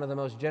 Allie, is one of the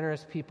most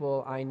generous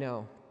people I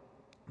know.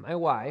 My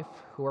wife,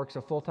 who works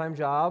a full-time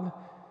job,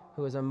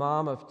 who is a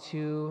mom of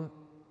 2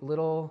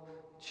 little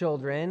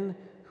children,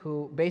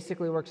 who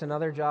basically works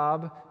another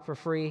job for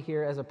free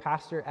here as a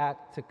pastor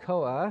at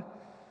Tekoa,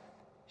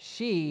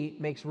 she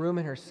makes room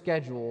in her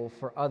schedule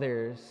for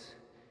others,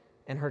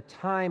 and her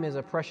time is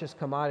a precious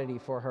commodity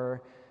for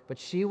her, but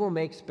she will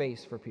make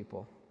space for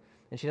people.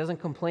 And she doesn't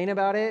complain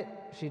about it.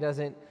 She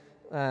doesn't,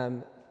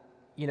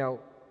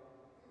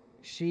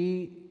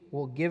 she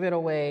will give it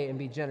away and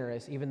be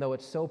generous, even though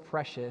it's so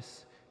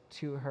precious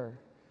to her.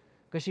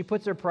 Because she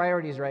puts her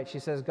priorities right. She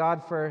says,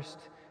 God first,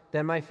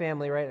 then my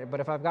family, right?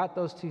 But if I've got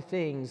those 2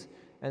 things,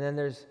 and then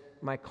there's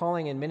my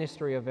calling and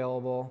ministry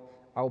available,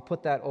 I will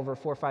put that over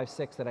 4, 5,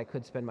 6 that I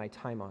could spend my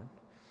time on.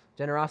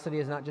 Generosity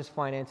is not just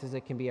finances.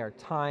 It can be our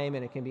time,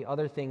 and it can be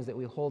other things that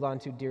we hold on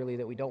to dearly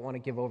that we don't want to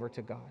give over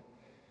to God.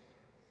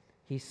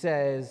 He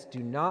says, do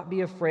not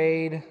be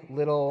afraid,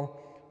 little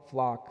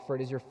flock, for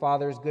it is your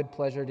Father's good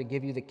pleasure to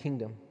give you the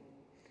kingdom.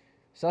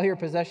 Sell your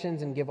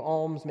possessions and give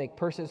alms. Make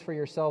purses for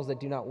yourselves that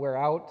do not wear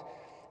out,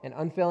 an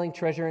unfailing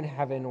treasure in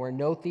heaven where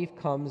no thief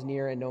comes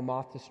near and no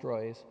moth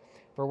destroys.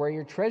 For where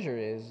your treasure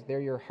is, there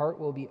your heart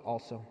will be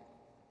also.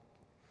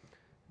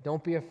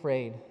 Don't be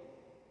afraid.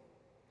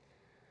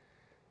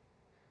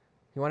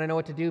 You want to know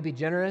what to do? Be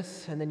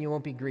generous, and then you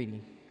won't be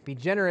greedy. Be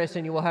generous,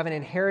 and you will have an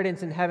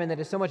inheritance in heaven that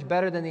is so much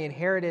better than the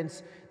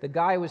inheritance the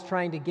guy was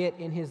trying to get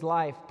in his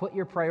life. Put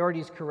your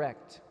priorities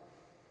correct.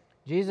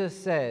 Jesus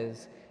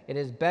says it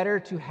is better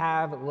to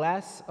have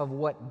less of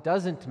what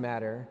doesn't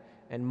matter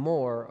and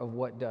more of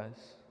what does.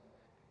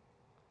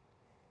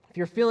 If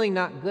you're feeling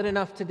not good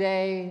enough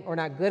today or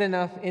not good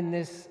enough in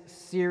this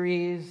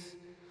series,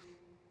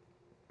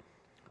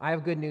 I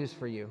have good news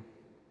for you.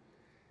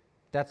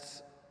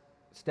 That's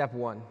step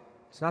 1.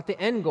 It's not the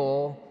end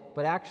goal,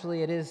 but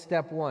actually it is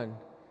step 1.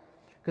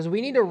 Because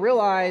we need to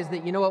realize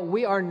that,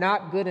 we are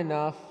not good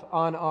enough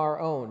on our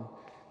own.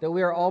 That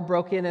we are all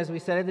broken, as we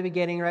said at the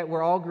beginning, right?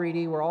 We're all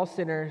greedy, we're all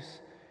sinners.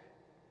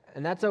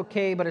 And that's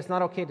okay, but it's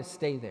not okay to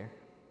stay there.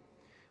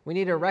 We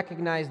need to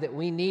recognize that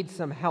we need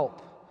some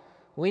help.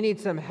 We need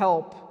some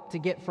help to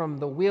get from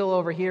the wheel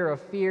over here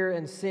of fear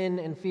and sin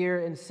and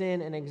fear and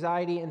sin and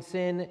anxiety and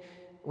sin.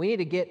 We need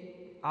to get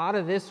out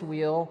of this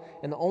wheel,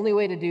 and the only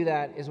way to do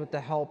that is with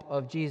the help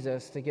of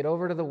Jesus, to get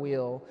over to the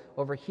wheel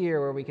over here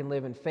where we can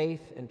live in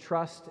faith and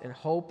trust and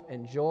hope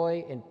and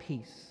joy and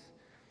peace.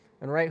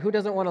 And right, who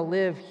doesn't want to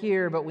live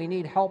here, but we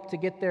need help to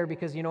get there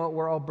because you know what,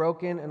 we're all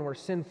broken and we're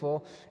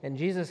sinful, and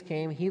Jesus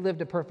came, he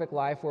lived a perfect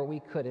life where we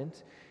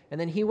couldn't,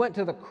 and then he went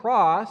to the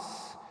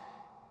cross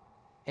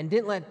and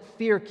didn't let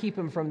fear keep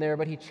him from there,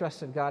 but he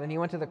trusted God, and he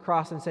went to the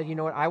cross and said, you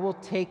know what, I will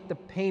take the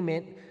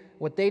payment.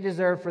 What they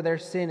deserve for their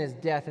sin is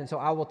death, and so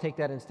I will take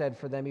that instead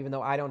for them, even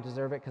though I don't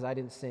deserve it because I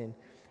didn't sin.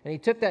 And he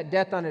took that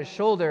death on his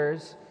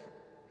shoulders,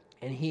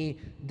 and he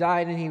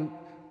died, and he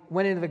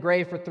went into the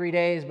grave for 3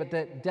 days, but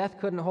that death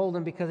couldn't hold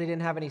him because he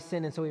didn't have any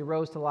sin, and so he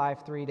rose to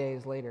life 3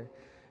 days later.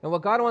 And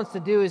what God wants to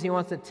do is he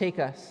wants to take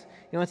us.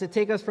 He wants to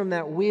take us from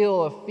that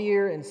wheel of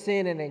fear and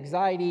sin and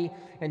anxiety,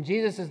 and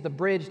Jesus is the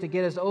bridge to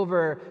get us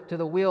over to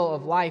the wheel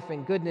of life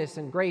and goodness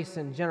and grace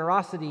and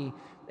generosity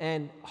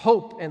and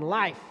hope and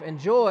life and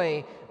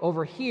joy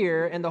over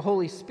here, and the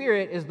Holy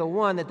Spirit is the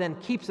one that then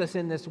keeps us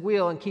in this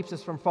wheel and keeps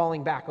us from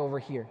falling back over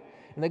here.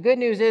 And the good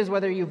news is,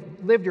 whether you've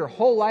lived your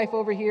whole life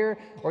over here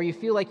or you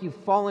feel like you've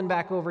fallen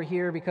back over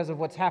here because of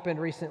what's happened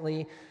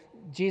recently,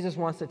 Jesus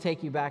wants to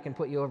take you back and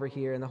put you over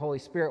here, and the Holy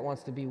Spirit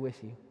wants to be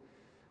with you.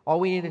 All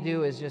we need to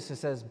do is just, it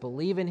says,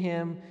 believe in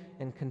him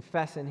and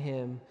confess in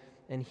him,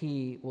 and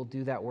he will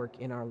do that work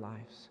in our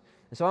lives.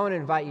 And so I want to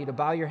invite you to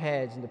bow your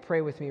heads and to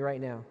pray with me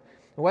right now.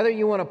 Whether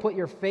you want to put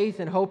your faith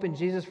and hope in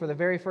Jesus for the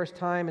very first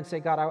time and say,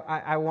 God,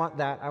 I want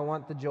that. I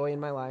want the joy in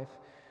my life.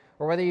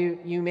 Or whether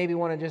you maybe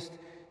want to just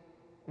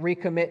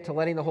recommit to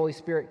letting the Holy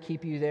Spirit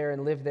keep you there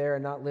and live there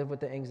and not live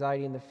with the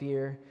anxiety and the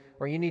fear.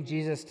 Or you need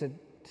Jesus to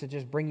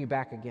just bring you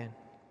back again.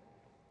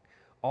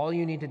 All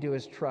you need to do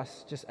is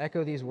trust. Just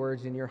echo these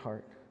words in your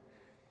heart.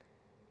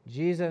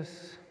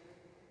 Jesus,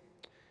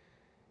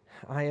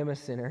 I am a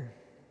sinner,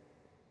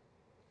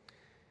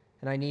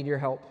 and I need your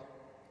help.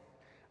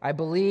 I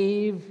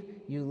believe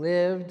you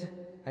lived,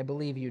 I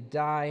believe you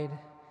died,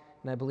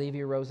 and I believe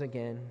you rose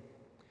again.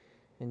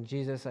 And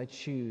Jesus, I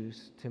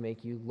choose to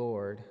make you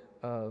Lord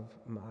of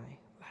my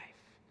life.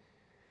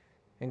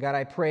 And God,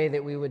 I pray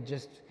that we would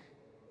just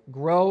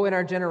grow in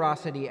our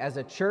generosity as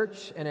a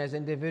church and as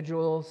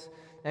individuals.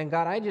 And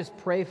God, I just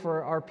pray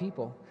for our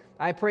people.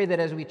 I pray that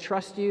as we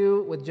trust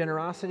you with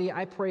generosity,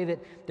 I pray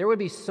that there would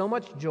be so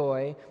much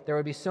joy, there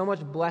would be so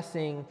much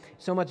blessing,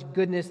 so much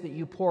goodness that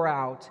you pour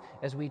out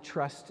as we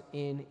trust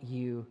in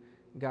you.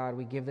 God,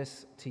 we give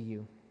this to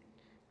you.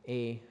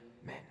 Amen.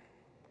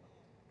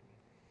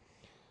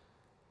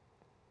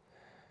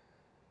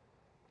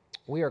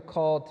 We are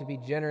called to be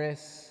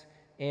generous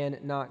and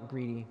not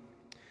greedy.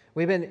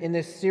 We've been in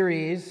this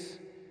series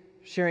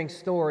sharing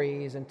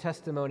stories and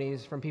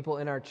testimonies from people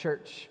in our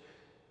church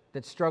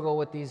that struggle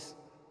with these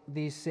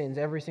sins.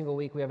 Every single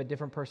week we have a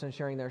different person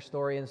sharing their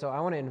story, and so I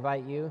want to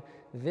invite you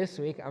this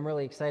week. I'm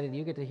really excited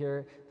you get to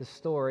hear the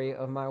story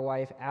of my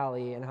wife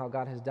Allie and how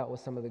God has dealt with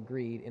some of the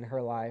greed in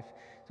her life.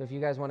 So if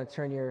you guys want to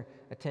turn your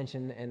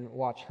attention and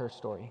watch her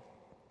story.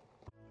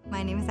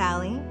 My name is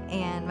Allie,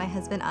 and my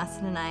husband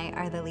Austin and I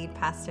are the lead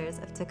pastors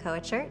of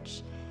Toccoa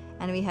Church,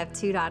 and we have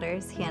 2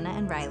 daughters, Hannah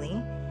and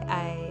Riley.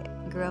 I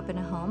grew up in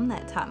a home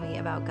that taught me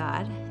about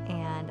God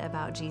and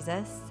about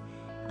Jesus,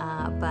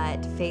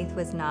 but faith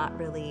was not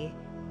really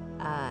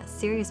a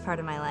serious part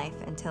of my life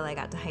until I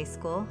got to high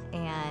school,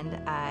 and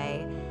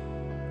I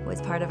was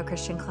part of a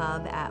Christian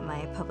club at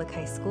my public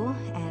high school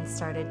and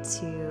started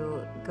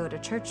to go to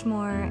church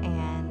more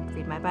and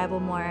read my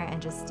Bible more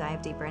and just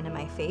dive deeper into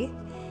my faith.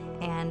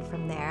 And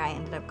from there, I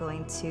ended up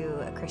going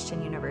to a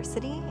Christian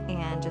university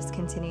and just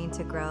continuing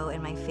to grow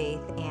in my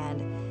faith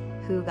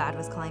and who God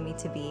was calling me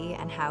to be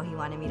and how he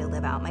wanted me to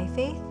live out my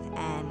faith.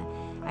 And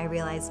I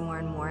realized more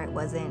and more it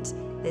wasn't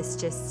this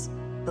just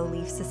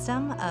belief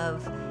system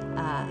of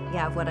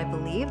what I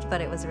believed, but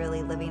it was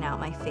really living out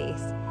my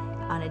faith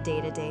on a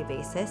day-to-day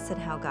basis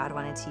and how God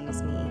wanted to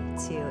use me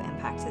to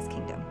impact his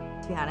kingdom.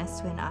 To be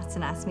honest, when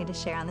Austin asked me to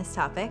share on this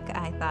topic,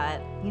 I thought,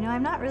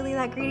 I'm not really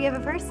that greedy of a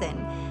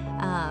person.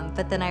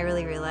 But then I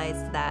really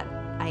realized that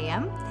I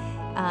am,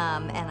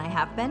 and I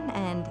have been.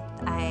 And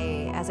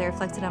as I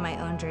reflected on my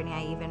own journey,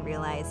 I even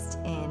realized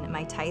in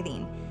my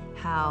tithing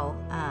how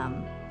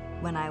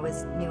when I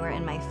was newer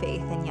in my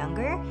faith and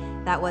younger,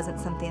 that wasn't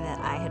something that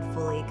I had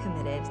fully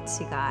committed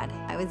to God.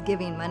 I was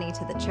giving money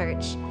to the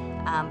church,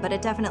 but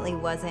it definitely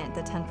wasn't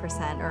the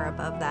 10% or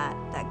above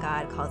that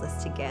God calls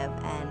us to give.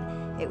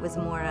 And it was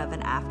more of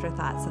an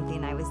afterthought,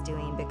 something I was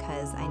doing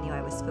because I knew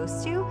I was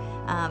supposed to.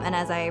 And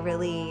as I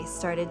really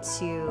started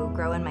to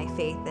grow in my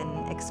faith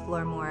and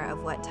explore more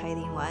of what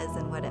tithing was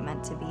and what it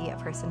meant to be a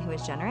person who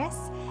was generous,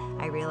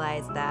 I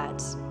realized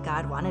that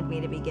God wanted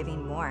me to be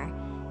giving more.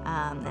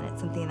 And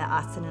it's something that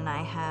Austin and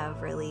I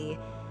have really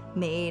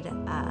made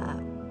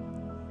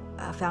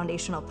a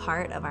foundational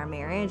part of our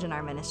marriage and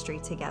our ministry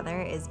together,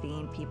 is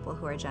being people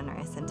who are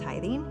generous and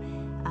tithing.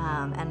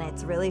 And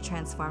it's really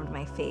transformed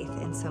my faith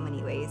in so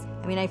many ways.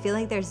 I mean, I feel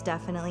like there's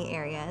definitely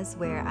areas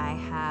where I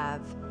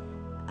have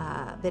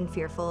been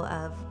fearful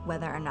of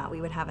whether or not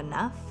we would have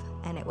enough.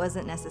 And it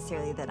wasn't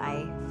necessarily that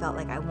I felt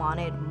like I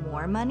wanted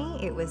more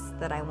money. It was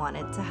that I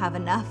wanted to have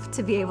enough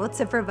to be able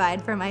to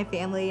provide for my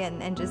family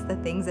and just the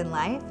things in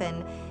life,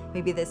 and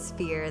maybe this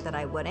fear that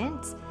I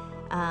wouldn't.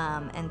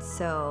 And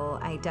so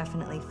I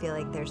definitely feel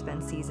like there's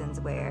been seasons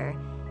where,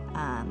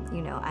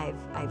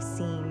 I've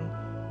seen,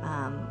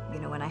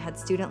 when I had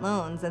student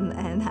loans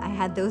and I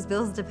had those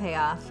bills to pay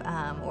off,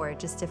 or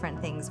just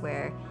different things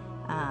where,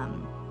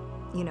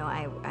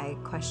 I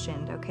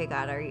questioned, okay,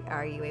 God,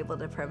 are you able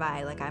to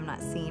provide? Like, I'm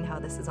not seeing how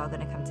this is all going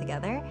to come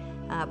together,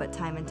 but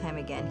time and time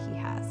again, He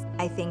has.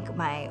 I think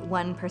my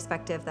one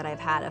perspective that I've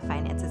had of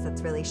finances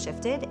that's really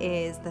shifted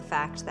is the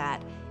fact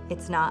that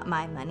it's not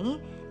my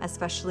money,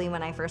 especially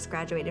when I first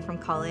graduated from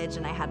college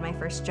and I had my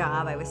first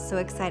job. I was so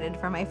excited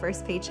for my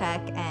first paycheck,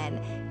 and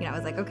I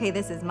was like, okay,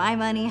 this is my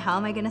money. How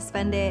am I going to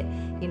spend it?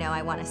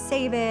 I want to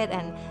save it.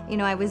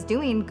 And I was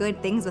doing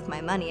good things with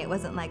my money. It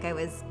wasn't like I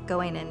was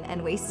going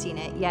and wasting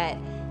it yet.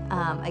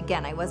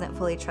 Again, I wasn't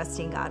fully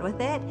trusting God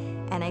with it,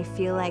 and I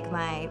feel like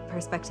my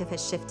perspective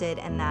has shifted,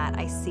 and that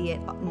I see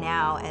it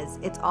now as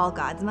it's all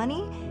God's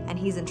money and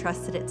He's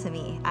entrusted it to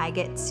me. I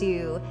get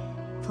to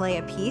play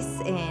a piece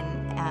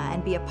in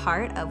and be a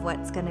part of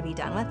what's going to be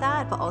done with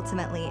that, but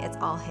ultimately it's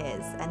all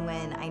His. And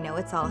when I know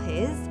it's all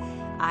His,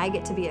 I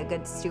get to be a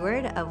good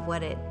steward of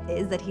what it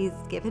is that He's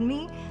given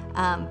me,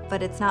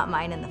 but it's not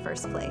mine in the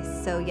first place.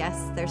 So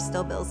yes, there's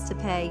still bills to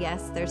pay.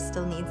 Yes, there's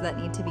still needs that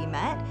need to be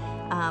met,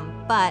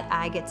 but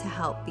I get to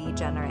help be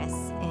generous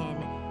in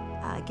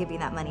giving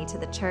that money to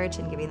the church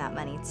and giving that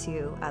money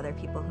to other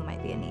people who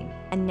might be in need.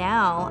 And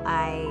now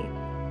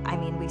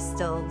we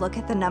still look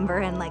at the number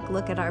and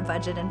look at our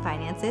budget and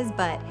finances,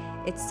 but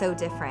it's so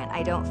different.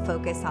 I don't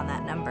focus on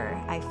that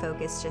number. I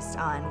focus just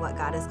on what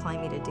God is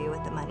calling me to do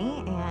with the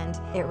money, and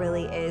it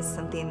really is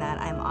something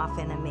that I'm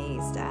often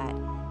amazed at.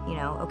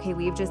 Okay,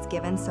 we've just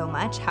given so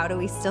much. How do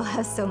we still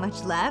have so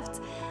much left?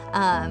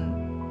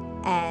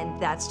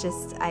 And that's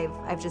just,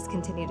 I've just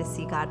continued to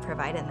see God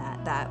provide in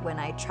that when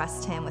I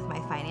trust Him with my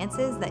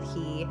finances, that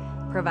He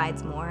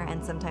provides more.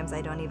 And sometimes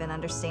I don't even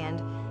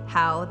understand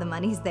how the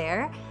money's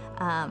there,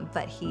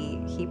 but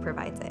He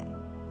provides it.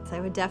 So I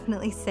would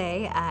definitely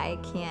say I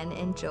can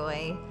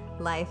enjoy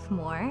life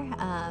more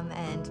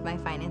and my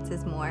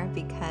finances more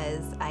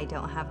because I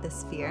don't have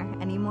this fear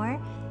anymore.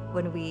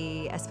 When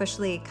we,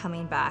 especially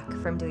coming back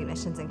from doing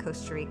missions in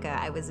Costa Rica,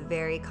 I was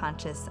very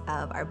conscious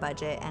of our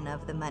budget and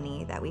of the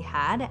money that we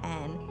had,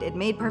 and it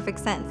made perfect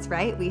sense,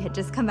 right? We had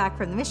just come back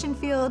from the mission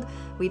field.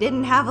 We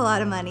didn't have a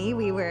lot of money.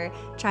 We were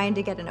trying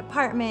to get an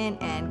apartment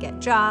and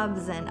get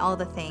jobs and all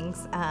the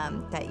things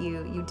that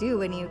you do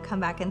when you come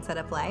back and set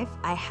up life.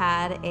 I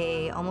had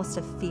almost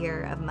a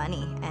fear of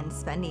money and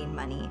spending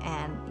money,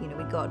 and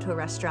we'd go out to a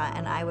restaurant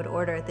and I would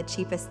order the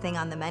cheapest thing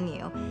on the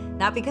menu,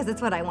 not because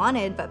it's what I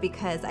wanted, but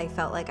because I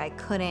felt like I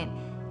couldn't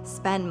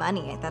spend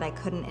money, that I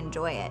couldn't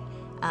enjoy it.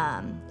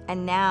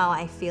 And now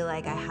I feel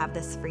like I have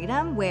this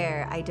freedom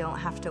where I don't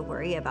have to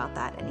worry about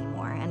that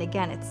anymore. And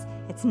again,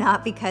 it's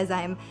not because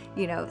I'm,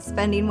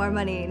 spending more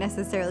money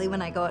necessarily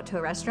when I go out to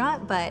a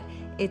restaurant, but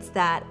it's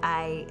that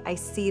I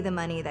see the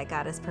money that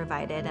God has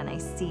provided, and I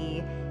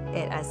see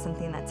it as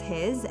something that's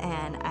His,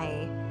 and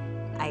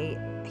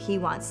He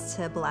wants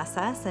to bless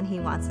us, and He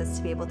wants us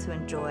to be able to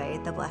enjoy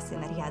the blessing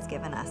that He has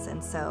given us.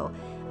 And so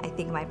I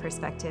think my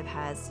perspective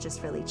has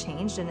just really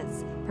changed, and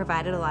it's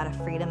provided a lot of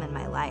freedom in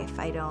my life.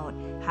 I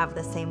don't have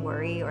the same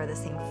worry or the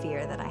same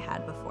fear that I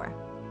had before.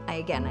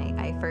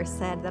 I first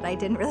said that I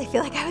didn't really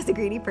feel like I was a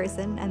greedy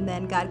person, and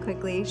then God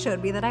quickly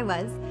showed me that I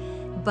was.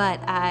 But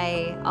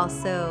I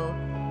also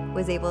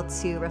was able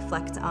to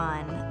reflect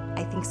on,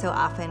 I think so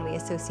often we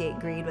associate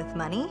greed with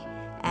money.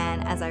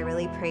 And as I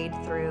really prayed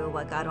through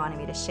what God wanted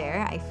me to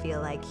share, I feel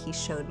like He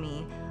showed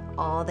me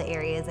all the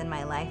areas in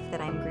my life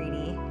that I'm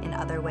greedy in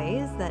other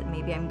ways, that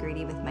maybe I'm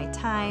greedy with my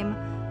time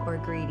or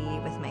greedy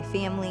with my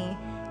family.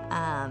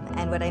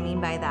 And what I mean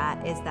by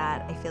that is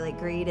that I feel like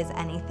greed is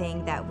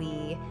anything that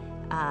we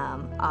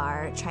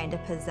are trying to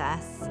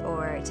possess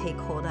or take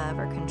hold of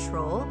or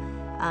control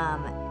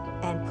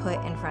and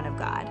put in front of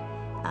God.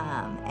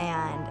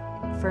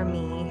 And for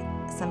me,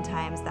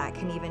 sometimes that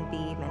can even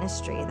be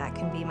ministry, that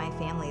can be my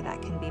family,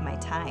 that can be my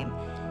time,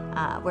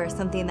 where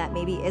something that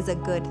maybe is a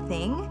good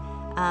thing,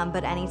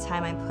 but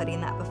anytime I'm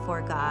putting that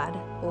before God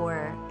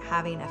or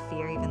having a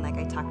fear, even like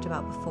I talked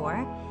about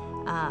before,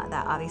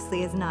 that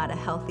obviously is not a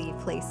healthy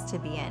place to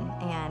be in.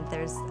 And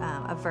there's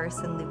a verse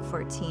in Luke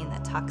 14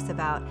 that talks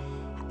about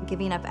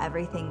giving up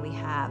everything we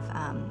have.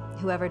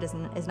 Whoever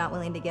is not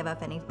willing to give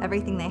up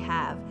everything they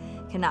have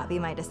cannot be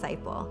my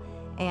disciple.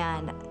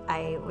 And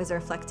I was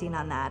reflecting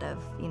on that of,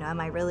 am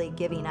I really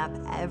giving up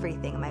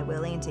everything? Am I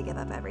willing to give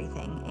up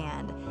everything?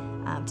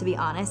 And to be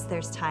honest,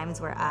 there's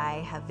times where I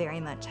have very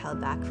much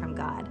held back from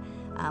God.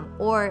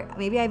 Or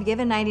maybe I've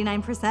given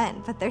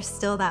 99%, but there's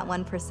still that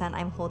 1%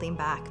 I'm holding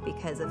back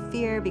because of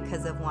fear,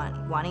 because of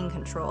wanting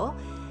control.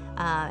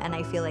 And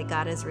I feel like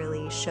God has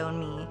really shown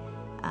me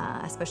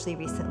especially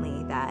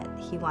recently, that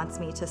he wants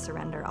me to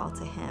surrender all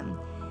to him.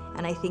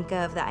 And I think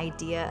of the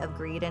idea of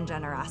greed and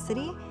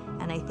generosity,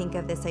 and I think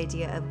of this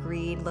idea of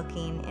greed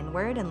looking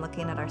inward and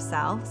looking at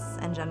ourselves,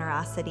 and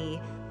generosity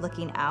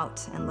looking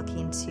out and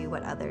looking to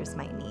what others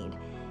might need.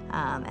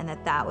 And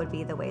that would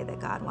be the way that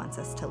God wants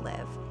us to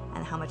live,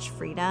 and how much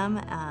freedom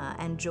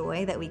and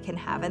joy that we can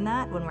have in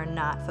that when we're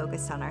not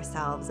focused on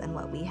ourselves and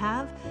what we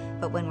have,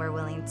 but when we're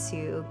willing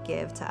to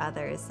give to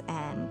others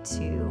and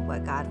to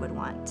what God would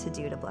want to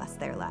do to bless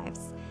their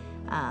lives.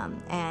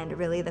 And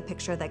really the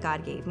picture that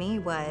God gave me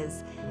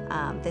was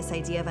this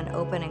idea of an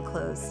open and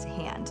closed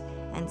hand.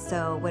 And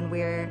so when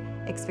we're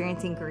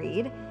experiencing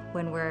greed,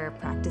 when we're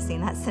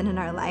practicing that sin in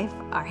our life,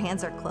 our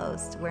hands are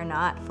closed. We're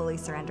not fully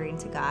surrendering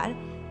to God.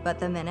 But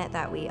the minute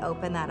that we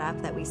open that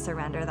up, that we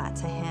surrender that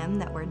to him,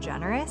 that we're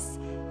generous,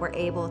 we're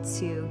able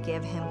to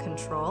give him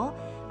control.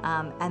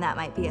 And that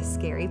might be a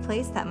scary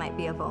place, that might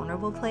be a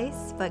vulnerable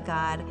place, but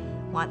God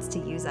wants to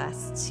use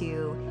us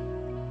to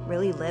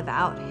really live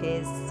out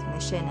his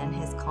mission and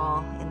his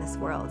call in this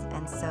world.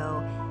 And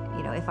so,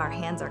 if our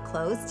hands are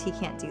closed, he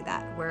can't do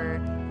that.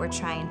 We're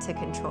trying to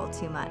control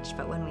too much.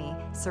 But when we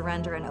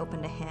surrender and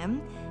open to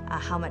him,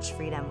 how much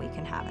freedom we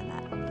can have in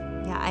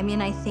that. Yeah,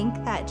 I think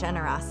that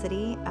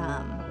generosity,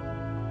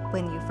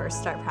 when you first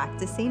start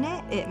practicing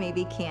it, it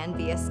maybe can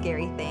be a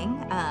scary thing.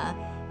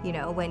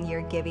 When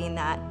you're giving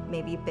that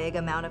maybe big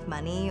amount of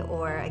money,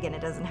 or again,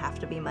 it doesn't have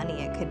to be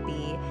money. It could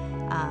be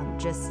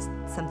just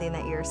something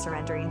that you're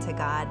surrendering to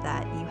God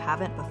that you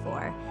haven't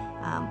before,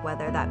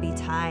 whether that be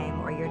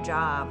time or your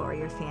job or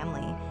your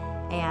family.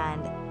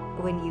 And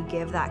when you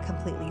give that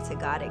completely to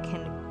God, it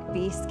can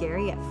be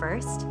scary at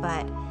first,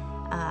 but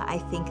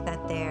I think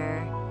that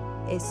there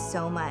is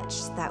so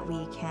much that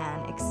we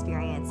can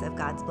experience of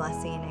God's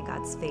blessing and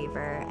God's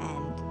favor,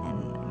 and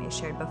I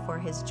shared before,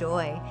 his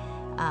joy.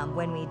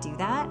 When we do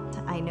that,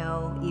 I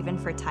know even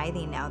for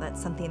tithing now,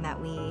 that's something that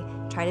we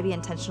try to be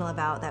intentional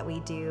about, that we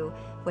do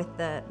with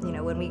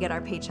when we get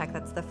our paycheck,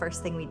 that's the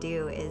first thing we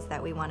do, is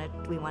that we want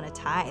to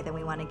tithe, and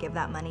we want to give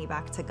that money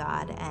back to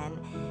God.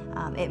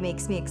 And it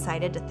makes me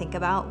excited to think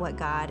about what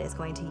God is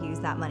going to use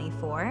that money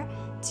for,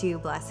 to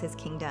bless his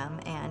kingdom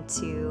and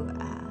to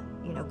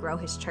grow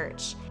his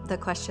church. The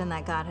question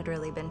that God had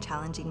really been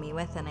challenging me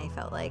with, and I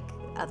felt like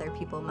other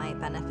people might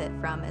benefit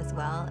from as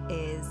well,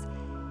 is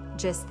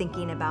just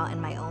thinking about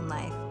in my own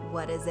life,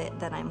 what is it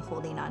that I'm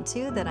holding on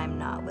to that I'm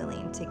not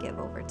willing to give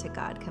over to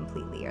God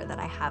completely, or that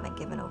I haven't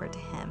given over to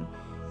him.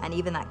 And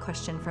even that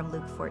question from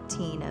Luke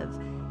 14 of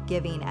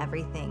giving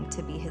everything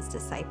to be his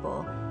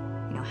disciple,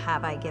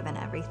 have I given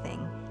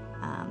everything?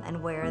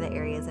 And where are the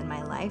areas in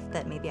my life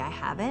that maybe I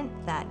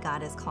haven't, that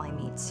God is calling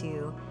me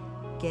to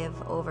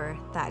give over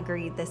that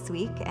greed this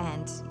week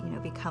and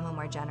become a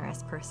more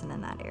generous person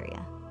in that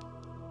area.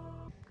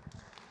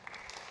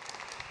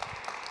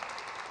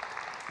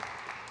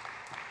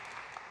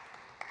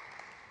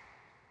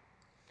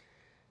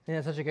 I think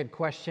that's such a good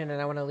question,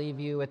 and I want to leave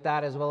you with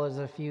that, as well as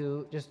a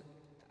few just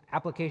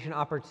application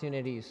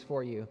opportunities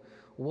for you.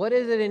 What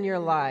is it in your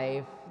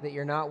life that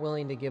you're not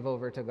willing to give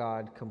over to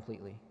God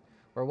completely?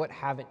 Or what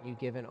haven't you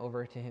given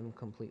over to him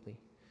completely?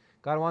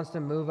 God wants to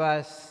move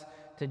us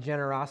to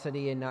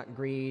generosity and not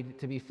greed,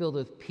 to be filled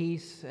with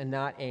peace and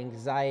not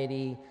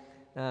anxiety,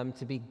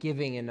 to be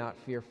giving and not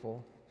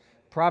fearful.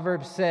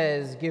 Proverbs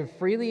says, "Give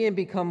freely and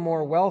become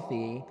more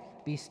wealthy,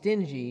 be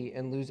stingy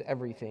and lose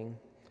everything.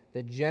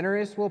 The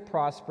generous will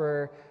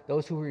prosper,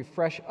 those who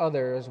refresh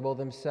others will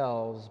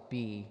themselves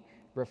be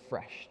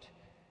refreshed."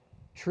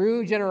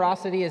 True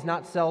generosity is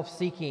not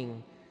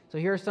self-seeking. So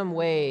here are some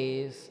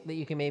ways that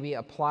you can maybe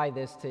apply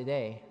this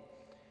today.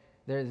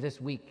 This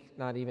week,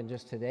 not even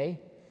just today.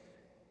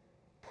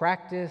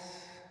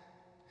 Practice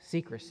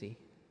secrecy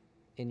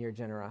in your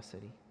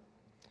generosity.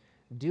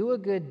 Do a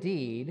good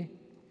deed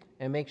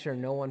and make sure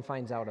no one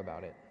finds out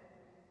about it.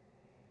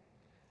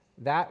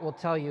 That will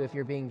tell you if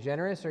you're being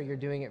generous or you're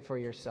doing it for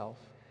yourself.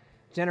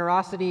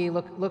 Generosity,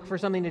 look for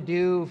something to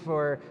do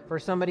for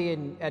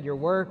somebody at your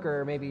work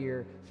or maybe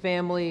your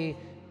family,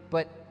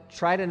 but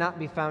try to not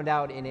be found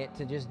out in it,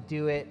 to just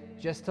do it,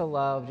 just to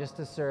love, just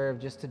to serve,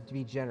 just to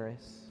be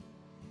generous.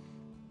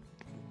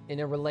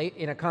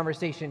 In a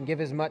conversation,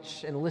 give as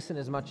much and listen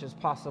as much as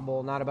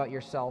possible, not about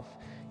yourself.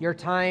 Your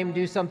time,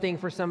 do something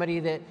for somebody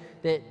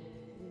that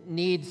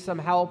needs some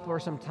help or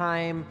some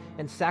time,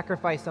 and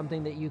sacrifice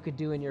something that you could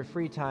do in your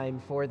free time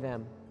for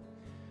them.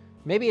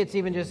 Maybe it's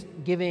even just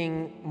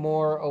giving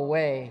more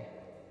away.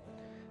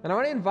 And I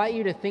want to invite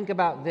you to think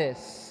about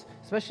this,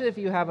 especially if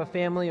you have a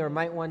family or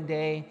might one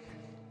day.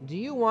 Do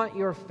you want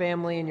your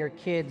family and your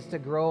kids to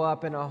grow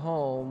up in a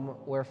home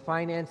where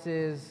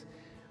finances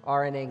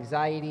are an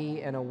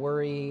anxiety and a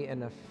worry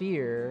and a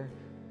fear,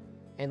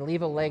 and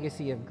leave a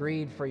legacy of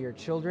greed for your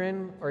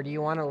children? Or do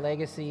you want a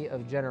legacy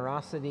of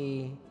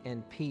generosity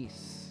and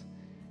peace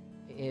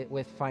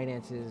with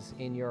finances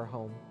in your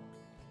home?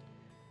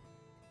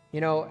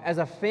 As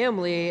a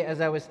family, as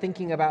I was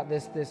thinking about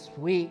this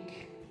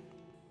week,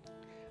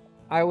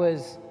 I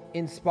was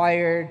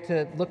inspired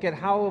to look at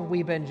how have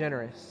we been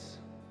generous.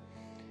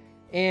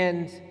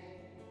 And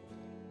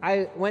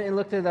I went and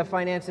looked at the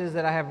finances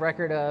that I have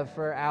record of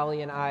for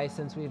Allie and I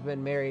since we've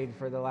been married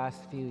for the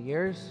last few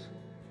years.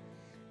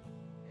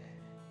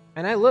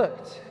 And I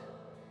looked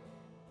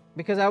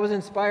because I was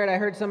inspired. I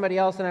heard somebody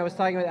else, and I was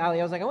talking with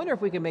Allie. I was like, I wonder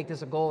if we could make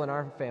this a goal in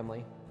our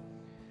family.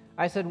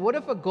 I said, what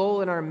if a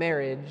goal in our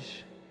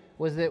marriage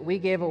was that we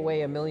gave away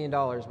 $1 million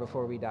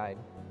before we died?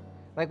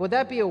 Like, would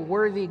that be a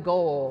worthy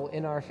goal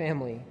in our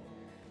family?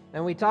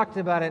 And we talked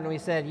about it, and we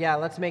said, yeah,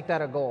 let's make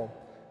that a goal.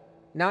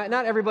 Not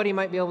everybody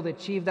might be able to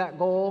achieve that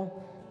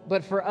goal,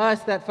 but for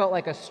us, that felt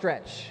like a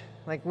stretch.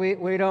 Like,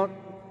 we don't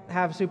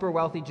have super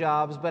wealthy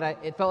jobs, but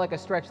it felt like a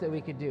stretch that we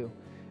could do.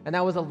 And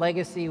that was a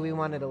legacy we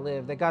wanted to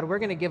live, that God, we're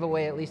going to give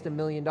away at least $1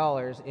 million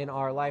in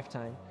our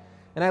lifetime.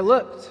 And I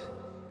looked.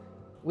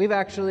 We've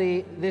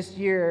actually, this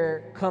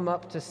year, come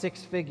up to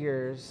 6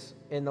 figures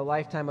in the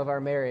lifetime of our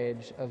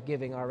marriage of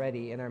giving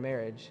already in our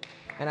marriage.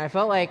 And I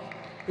felt like,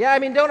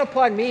 don't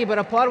applaud me, but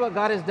applaud what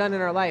God has done in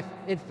our life.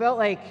 It felt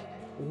like,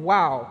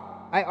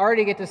 wow, I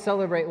already get to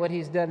celebrate what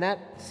he's done.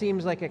 That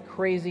seems like a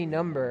crazy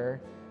number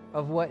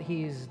of what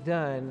he's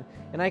done.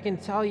 And I can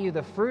tell you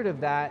the fruit of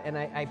that, and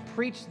I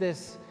preach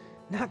this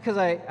not because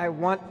I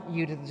want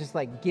you to just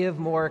like give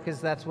more because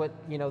that's what,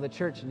 the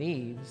church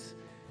needs.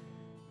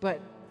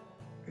 But,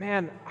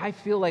 man, I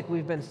feel like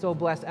we've been so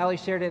blessed. Allie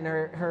shared it in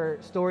her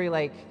story,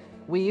 like,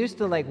 we used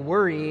to like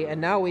worry,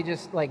 and now we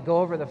just like go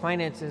over the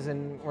finances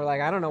and we're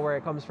like, I don't know where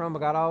it comes from, but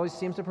God always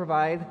seems to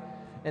provide,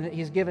 and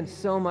he's given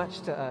so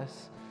much to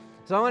us.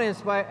 So I want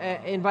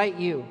to invite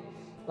you,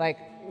 like,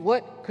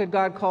 what could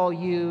God call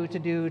you to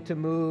do, to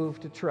move,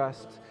 to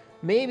trust?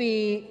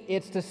 Maybe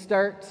it's to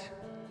start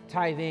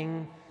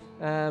tithing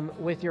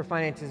with your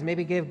finances.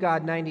 Maybe give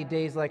God 90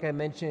 days like I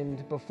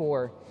mentioned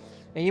before.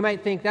 And you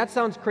might think, that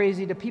sounds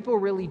crazy. Do people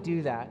really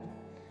do that?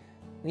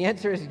 The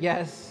answer is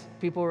yes,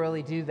 people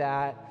really do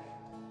that.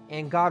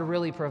 And God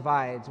really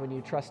provides when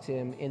you trust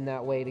him in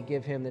that way to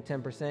give him the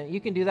 10%. You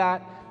can do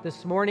that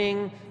this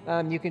morning.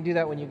 You can do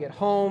that when you get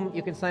home.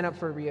 You can sign up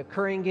for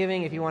reoccurring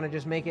giving if you want to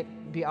just make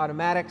it be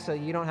automatic so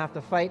you don't have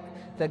to fight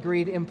the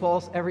greed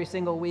impulse every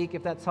single week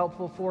if that's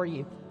helpful for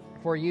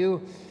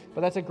you.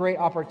 But that's a great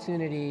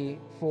opportunity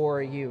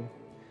for you.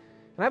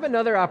 And I have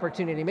another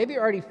opportunity. Maybe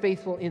you're already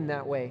faithful in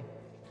that way.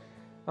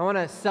 I want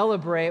to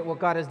celebrate what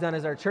God has done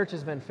as our church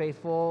has been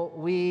faithful.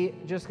 We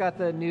just got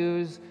the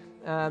news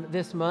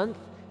this month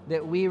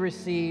that we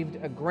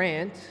received a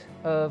grant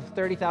of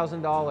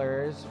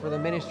 $30,000 for the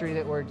ministry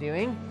that we're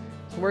doing.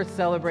 It's worth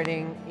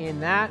celebrating in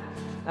that.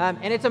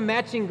 And it's a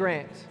matching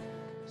grant.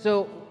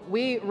 So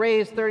we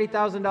raised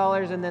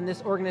 $30,000, and then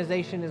this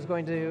organization is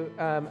going to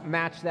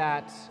match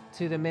that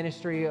to the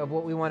ministry of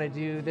what we want to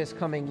do this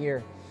coming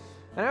year.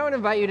 And I want to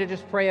invite you to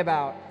just pray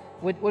about,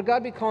 would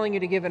God be calling you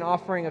to give an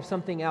offering of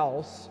something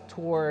else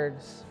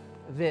towards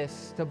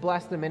this, to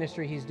bless the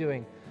ministry he's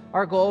doing?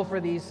 Our goal for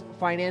these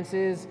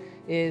finances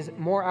is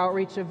more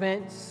outreach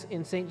events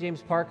in St.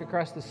 James Park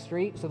across the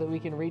street so that we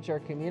can reach our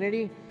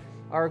community.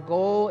 Our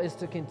goal is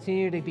to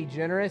continue to be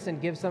generous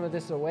and give some of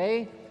this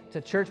away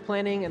to church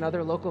planting and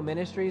other local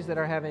ministries that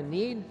are having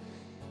need,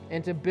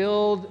 and to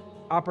build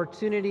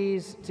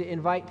opportunities to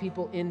invite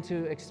people in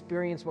to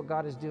experience what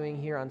God is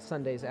doing here on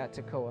Sundays at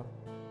Tekoa.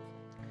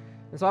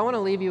 And so I want to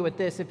leave you with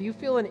this. If you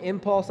feel an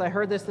impulse, I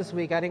heard this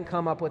week. I didn't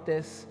come up with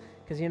this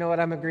because you know what,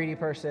 I'm a greedy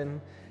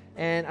person.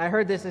 And I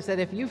heard this. I said,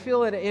 if you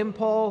feel an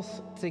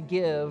impulse to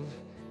give,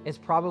 it's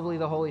probably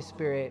the Holy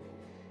Spirit,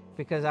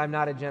 because I'm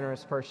not a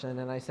generous person.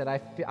 And I said,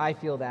 I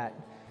feel that.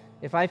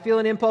 If I feel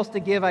an impulse to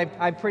give,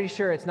 I'm pretty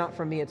sure it's not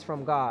from me, it's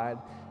from God,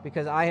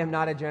 because I am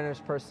not a generous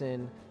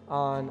person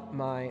on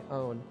my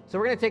own. So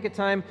we're going to take a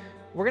time.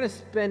 We're going to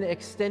spend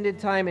extended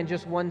time in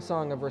just one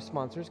song of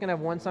response. We're just going to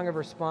have one song of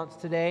response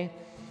today.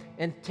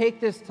 And take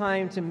this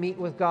time to meet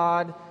with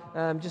God.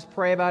 Just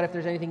pray about if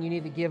there's anything you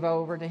need to give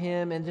over to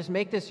him, and just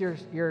make this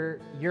your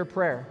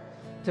prayer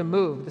to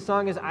move. The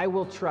song is I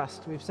Will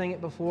Trust. We've sang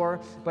it before,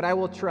 but I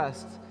will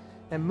trust.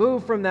 And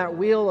move from that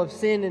wheel of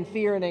sin and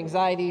fear and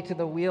anxiety to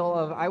the wheel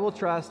of I will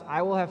trust,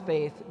 I will have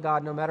faith.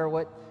 God, no matter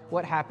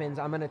what happens,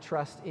 I'm going to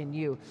trust in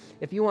you.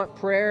 If you want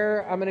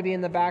prayer, I'm going to be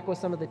in the back with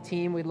some of the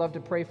team. We'd love to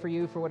pray for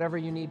you for whatever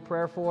you need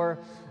prayer for.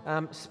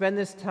 Spend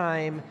this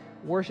time,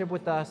 worship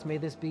with us. May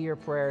this be your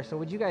prayer. So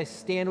would you guys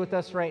stand with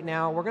us right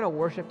now? We're going to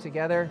worship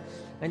together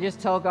and just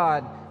tell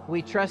God,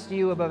 we trust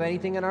you above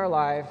anything in our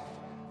life.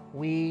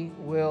 We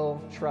will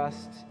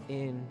trust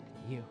in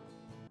you.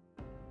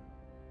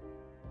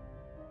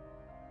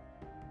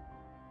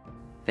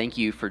 Thank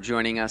you for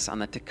joining us on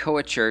the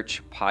Tekoa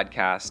Church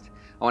podcast.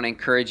 I want to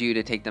encourage you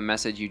to take the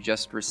message you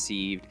just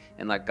received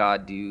and let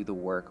God do the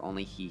work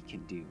only he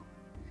can do.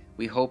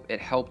 We hope it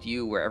helped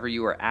you wherever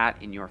you are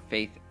at in your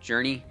faith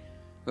journey.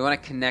 We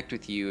want to connect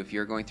with you if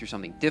you're going through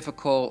something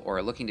difficult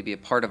or looking to be a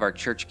part of our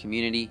church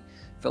community.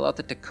 Fill out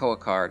the Tekoa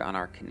card on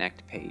our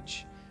Connect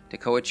page,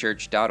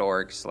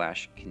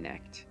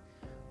 tekoachurch.org/connect.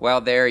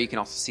 While there, you can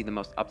also see the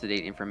most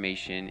up-to-date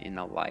information in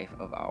the life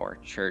of our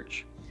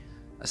church.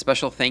 A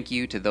special thank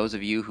you to those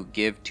of you who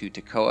give to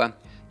Tekoa.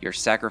 Your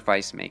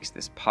sacrifice makes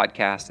this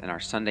podcast and our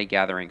Sunday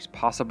gatherings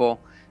possible,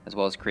 as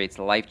well as creates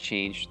life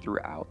change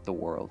throughout the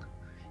world.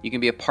 You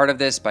can be a part of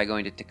this by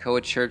going to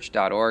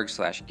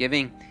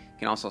tekoachurch.org/giving. You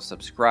can also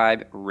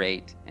subscribe,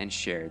 rate, and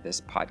share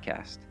this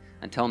podcast.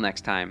 Until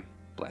next time,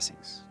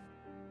 blessings.